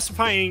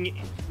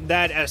classifying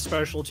that as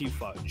specialty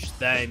fudge,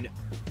 then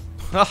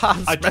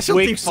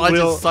specialty Twix fudge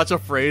will- is such a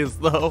phrase,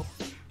 though.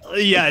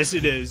 yes,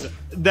 it is.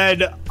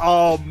 Then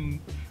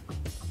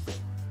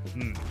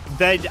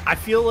I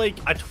feel like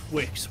a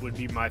Twix would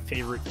be my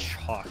favorite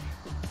chocolate.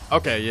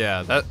 Okay,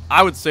 yeah, that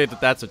I would say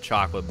that's a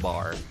chocolate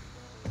bar.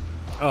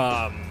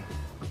 Oh,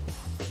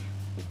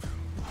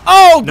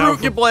 No,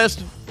 Groot, get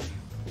blasted.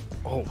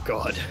 Oh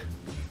God.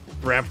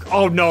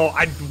 Oh no,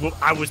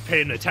 I was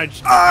paying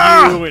attention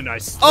to you and I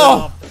slid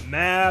off the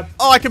map.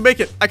 Oh, I can make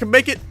it. I can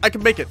make it. I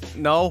can make it.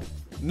 No.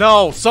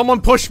 No. Someone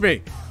push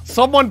me.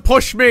 Someone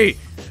push me.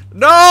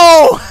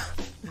 No.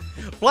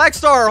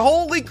 Blackstar,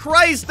 holy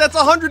Christ. That's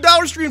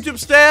 $100 stream tip,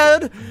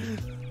 Stead.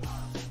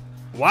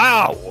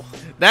 Wow.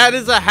 That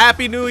is a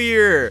Happy New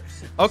Year.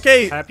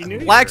 Okay, Happy New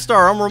Year.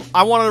 Blackstar,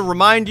 I want to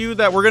remind you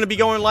that we're going to be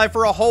going live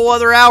for a whole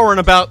other hour in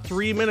about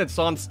 3 minutes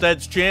on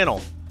Stead's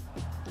channel.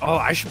 Oh,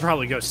 I should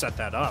probably go set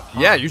that up. Huh?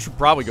 Yeah, you should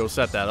probably go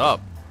set that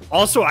up.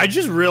 Also, I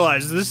just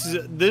realized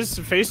this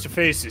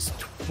face-to-face is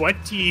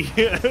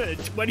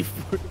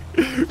 24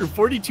 or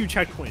 42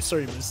 checkpoints.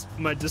 Sorry,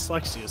 my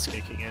dyslexia is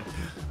kicking in.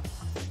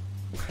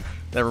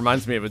 That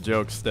reminds me of a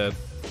joke, Stead.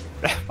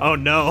 Oh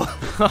no.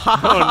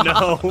 Oh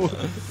no.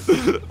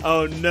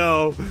 Oh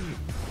no.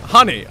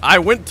 Honey, I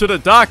went to the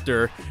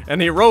doctor,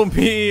 and he wrote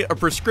me a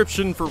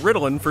prescription for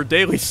Ritalin for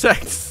daily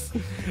sex.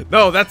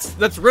 No, that's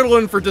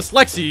Ritalin for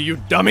dyslexia, you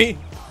dummy.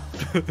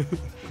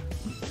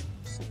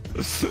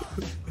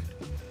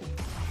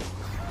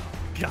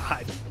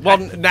 God. Well,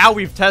 now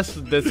we've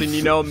tested this, and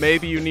you know,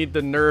 maybe you need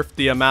to nerf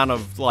the amount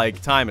of,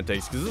 like, time it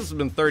takes, because this has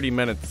been 30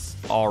 minutes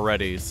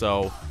already,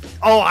 so...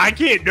 Oh, I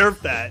can't nerf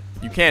that.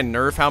 You can't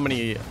nerf how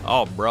many...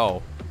 Oh,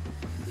 bro.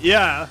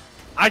 Yeah.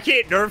 I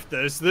can't nerf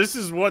this. This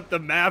is what the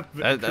map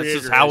That's creator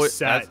just how has it.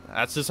 set.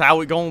 That's just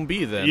how it gonna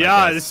be then. I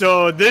Yeah, guess.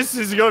 so this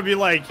is gonna be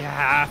like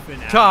half an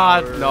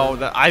God, hour.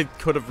 no, I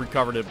could have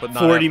recovered it, but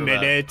not 40 after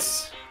that.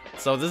 minutes.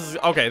 So this is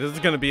okay. This is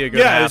gonna be a good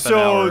Yeah, half an so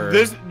hour.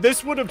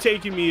 this would have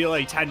taken me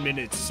like 10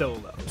 minutes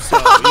solo. So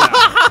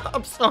yeah,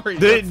 I'm sorry.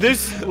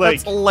 this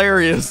like That's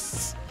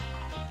hilarious.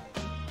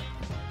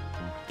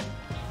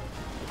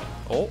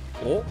 Oh.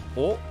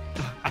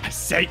 I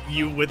sent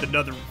you with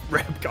another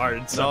rep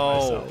card.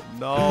 No.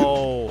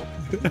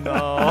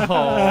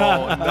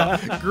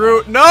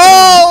 Groot,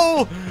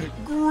 no!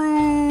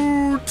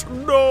 Groot,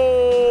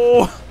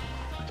 no!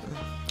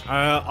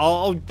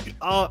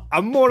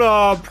 I'm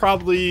gonna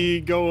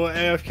probably go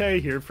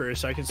AFK here for a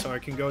second so I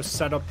can go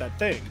set up that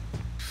thing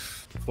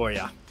for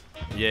ya.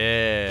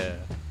 Yeah.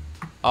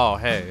 Oh,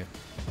 hey.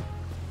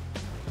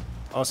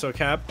 Also,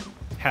 Cap,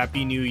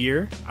 Happy New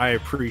Year. I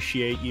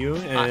appreciate you,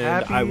 and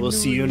Happy I will New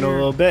see you in a Year.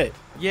 little bit.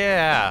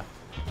 Yeah.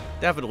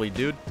 Definitely,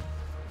 dude.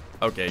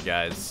 Okay,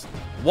 guys.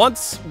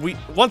 Once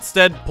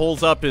Stead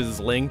pulls up his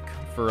link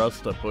for us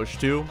to push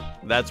to,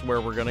 that's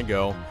where we're gonna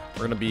go.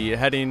 We're gonna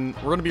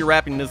be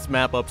wrapping this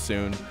map up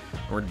soon.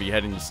 We're gonna be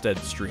heading to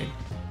Stead's stream.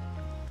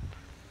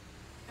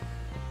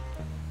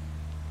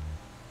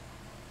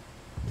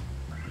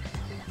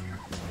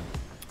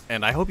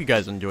 And I hope you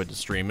guys enjoyed the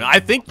stream. I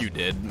think you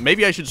did.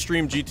 Maybe I should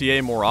stream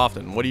GTA more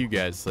often. What do you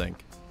guys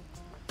think?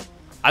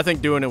 I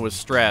think doing it with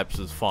straps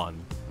is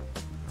fun.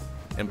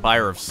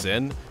 Empire of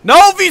Sin?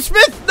 No, V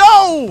Smith,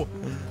 no!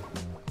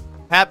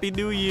 Happy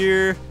New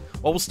Year.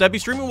 What will Stead be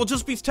streaming? We'll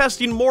just be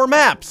testing more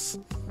maps.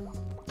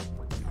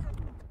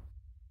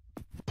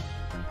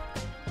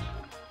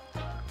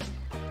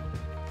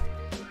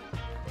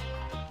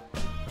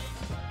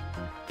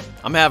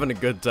 I'm having a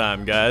good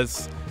time,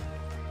 guys.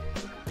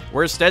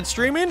 Where's Stead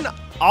streaming?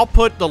 I'll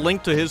put the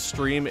link to his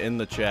stream in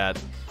the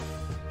chat.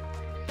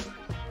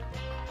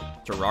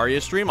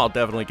 Terraria stream? I'll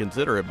definitely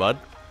consider it, bud.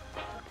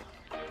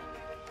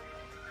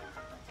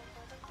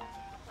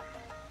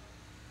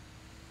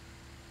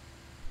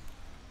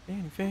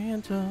 Danny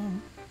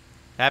Phantom.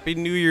 Happy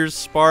New Year's,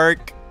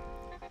 Spark.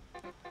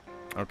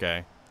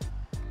 Okay.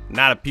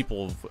 Now that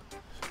people have,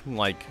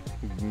 like,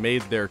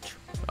 made their...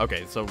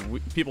 Okay, so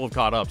people have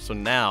caught up, so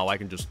now I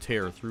can just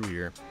tear through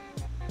here.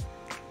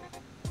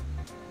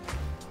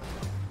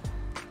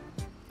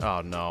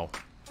 Oh, no.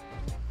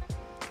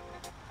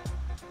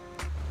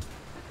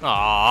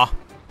 Ah.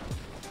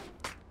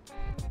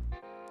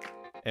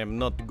 Am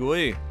not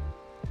good.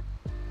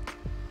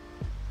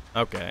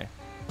 Okay.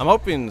 I'm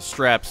hoping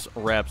Straps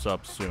wraps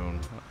up soon.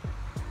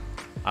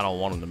 I don't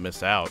want him to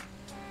miss out.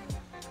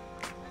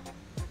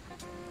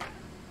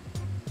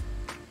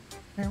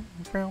 It's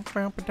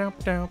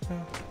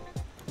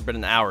been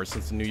an hour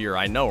since the new year.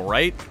 I know,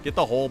 right? Get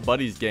the whole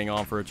Buddies gang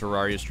on for a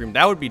Terraria stream.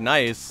 That would be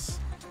nice.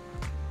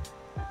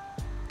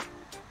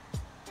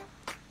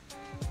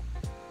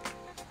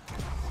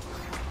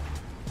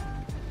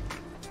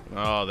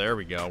 Oh, there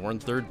we go. We're in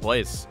 3rd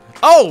place.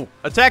 Oh!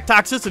 Attack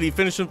Toxicity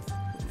finished in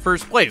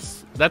 1st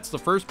place. That's the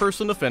first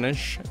person to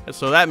finish.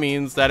 So that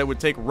means that it would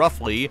take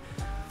roughly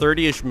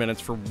 30-ish minutes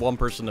for one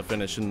person to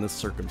finish in this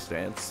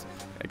circumstance.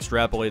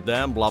 Extrapolate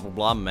that, blah, blah,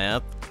 blah,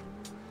 math.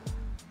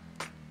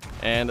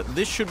 And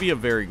this should be a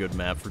very good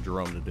map for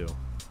Jerome to do.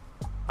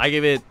 I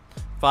give it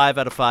 5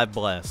 out of 5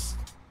 blasts.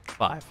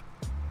 5.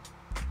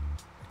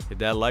 Hit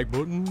that like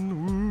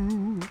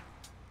button. Woo.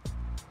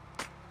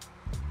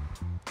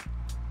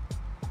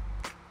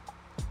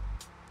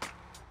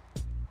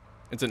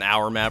 It's an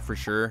hour map for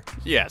sure.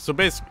 Yeah, so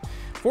basically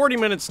 40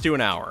 minutes to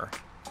an hour.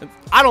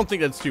 I don't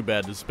think that's too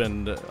bad to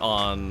spend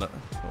on,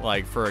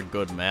 like, for a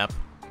good map.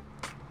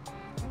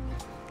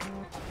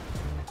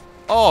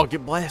 Oh,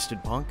 get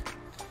blasted, punk.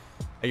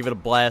 I give it a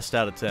blast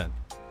out of 10.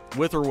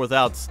 With or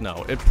without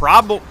snow.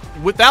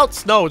 Without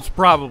snow, it's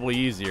probably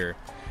easier.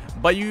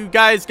 But you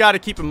guys got to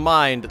keep in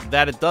mind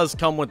that it does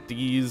come with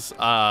these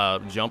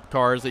jump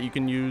cars that you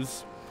can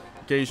use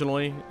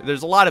occasionally.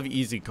 There's a lot of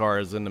easy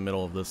cars in the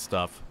middle of this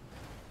stuff.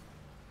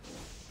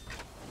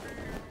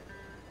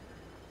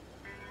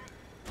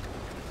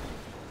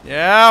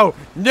 No!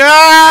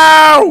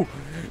 No!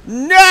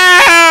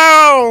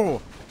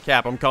 No!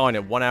 Cap, I'm calling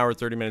it 1 hour,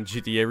 30-minute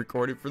GTA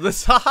recording for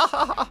this.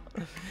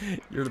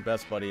 You're the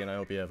best buddy, and I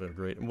hope you have a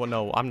great... Well,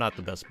 no, I'm not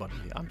the best buddy.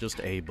 I'm just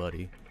a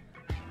buddy.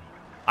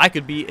 I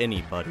could be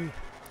anybody.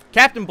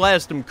 Captain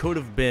Blastum could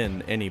have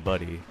been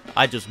anybody.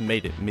 I just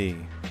made it me.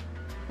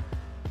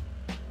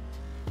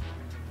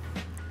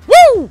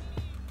 Woo!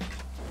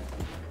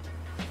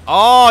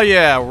 Oh,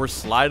 yeah, we're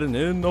sliding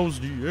in those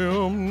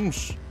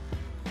DMs.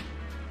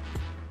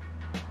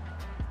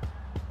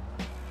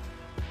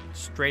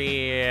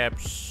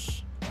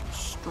 Straps.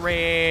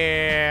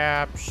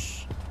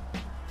 Straps.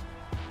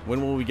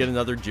 When will we get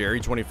another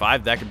Jerry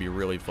 25? That could be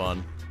really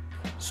fun.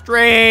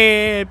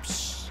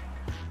 Straps.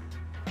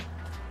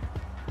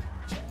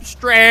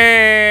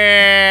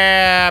 Straps.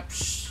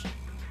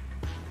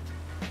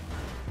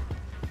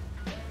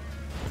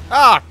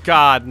 Ah,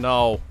 God,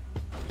 no.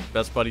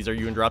 Best buddies are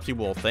you and Dropsy?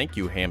 Well, thank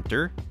you,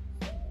 Hamster.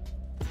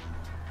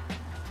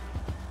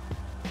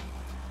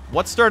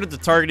 What started the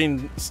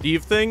targeting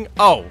Steve thing?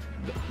 Oh,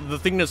 the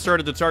thing that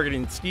started the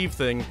targeting Steve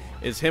thing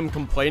is him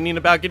complaining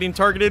about getting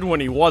targeted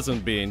when he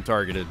wasn't being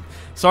targeted.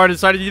 So I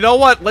decided, you know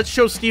what? Let's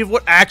show Steve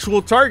what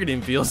actual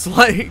targeting feels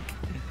like.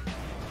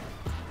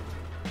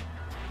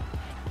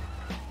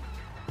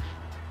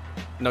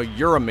 No,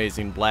 you're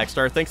amazing,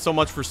 Blackstar. Thanks so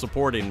much for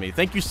supporting me.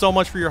 Thank you so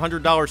much for your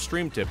 $100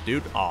 stream tip,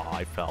 dude. Aw,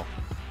 I fell.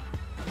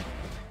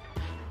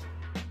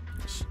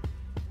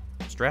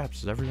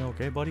 Straps, is everything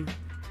okay, buddy?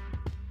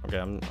 Okay,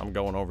 I'm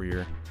going over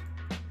here.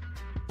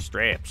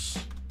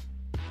 Straps.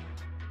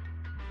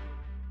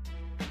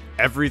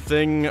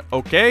 Everything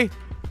okay?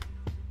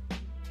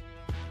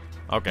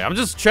 Okay, I'm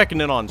just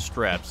checking in on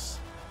Straps.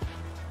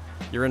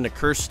 You're in the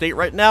cursed state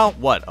right now?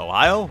 What,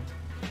 Ohio?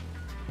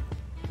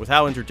 With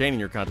how entertaining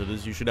your content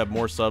is, you should have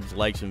more subs,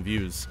 likes, and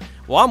views.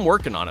 Well, I'm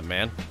working on it,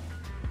 man.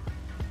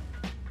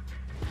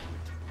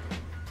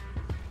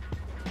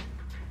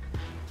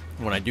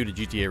 When I do the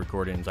GTA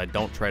recordings, I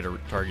don't try to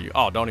target you.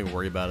 Oh, don't even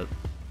worry about it.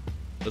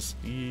 Just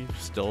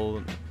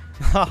still...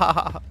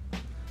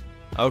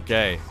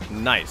 Okay,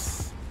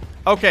 nice.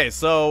 Okay,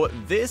 so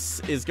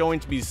this is going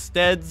to be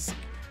Stead's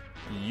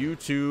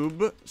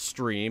YouTube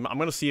stream. I'm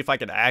going to see if I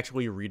can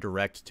actually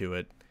redirect to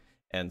it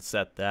and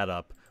set that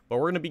up. But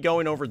we're going to be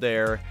going over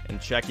there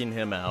and checking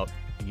him out.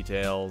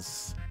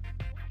 Details.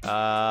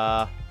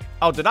 Oh,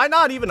 did I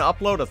not even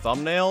upload a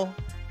thumbnail?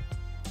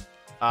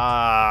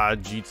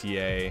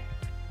 GTA.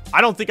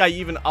 I don't think I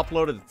even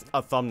uploaded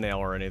a thumbnail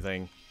or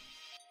anything.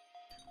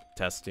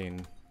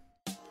 Testing.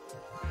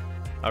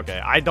 Okay,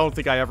 I don't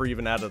think I ever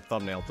even added a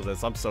thumbnail to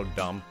this. I'm so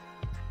dumb.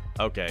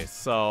 Okay,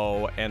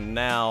 so, and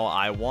now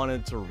I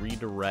wanted to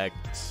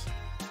redirect.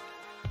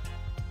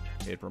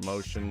 Paid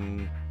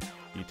promotion.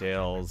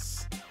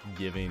 Details.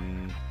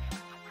 Giving.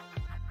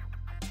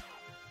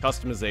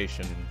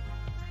 Customization.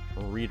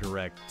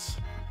 Redirect.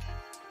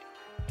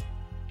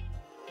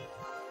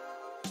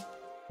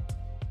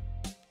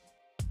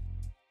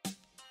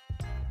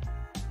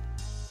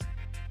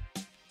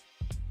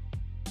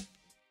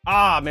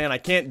 Ah, man, I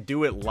can't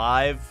do it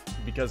live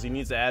because he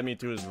needs to add me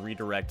to his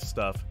redirect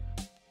stuff.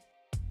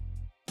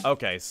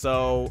 Okay,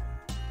 so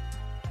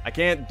I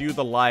can't do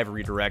the live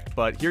redirect,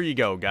 but here you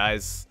go,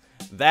 guys.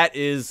 That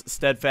is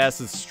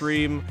Steadfast's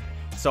stream.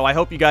 So I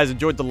hope you guys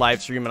enjoyed the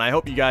live stream, and I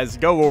hope you guys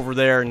go over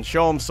there and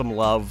show him some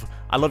love.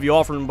 I love you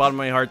all from the bottom of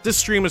my heart. This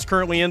stream is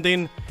currently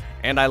ending,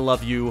 and I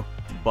love you.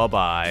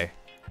 Bye-bye.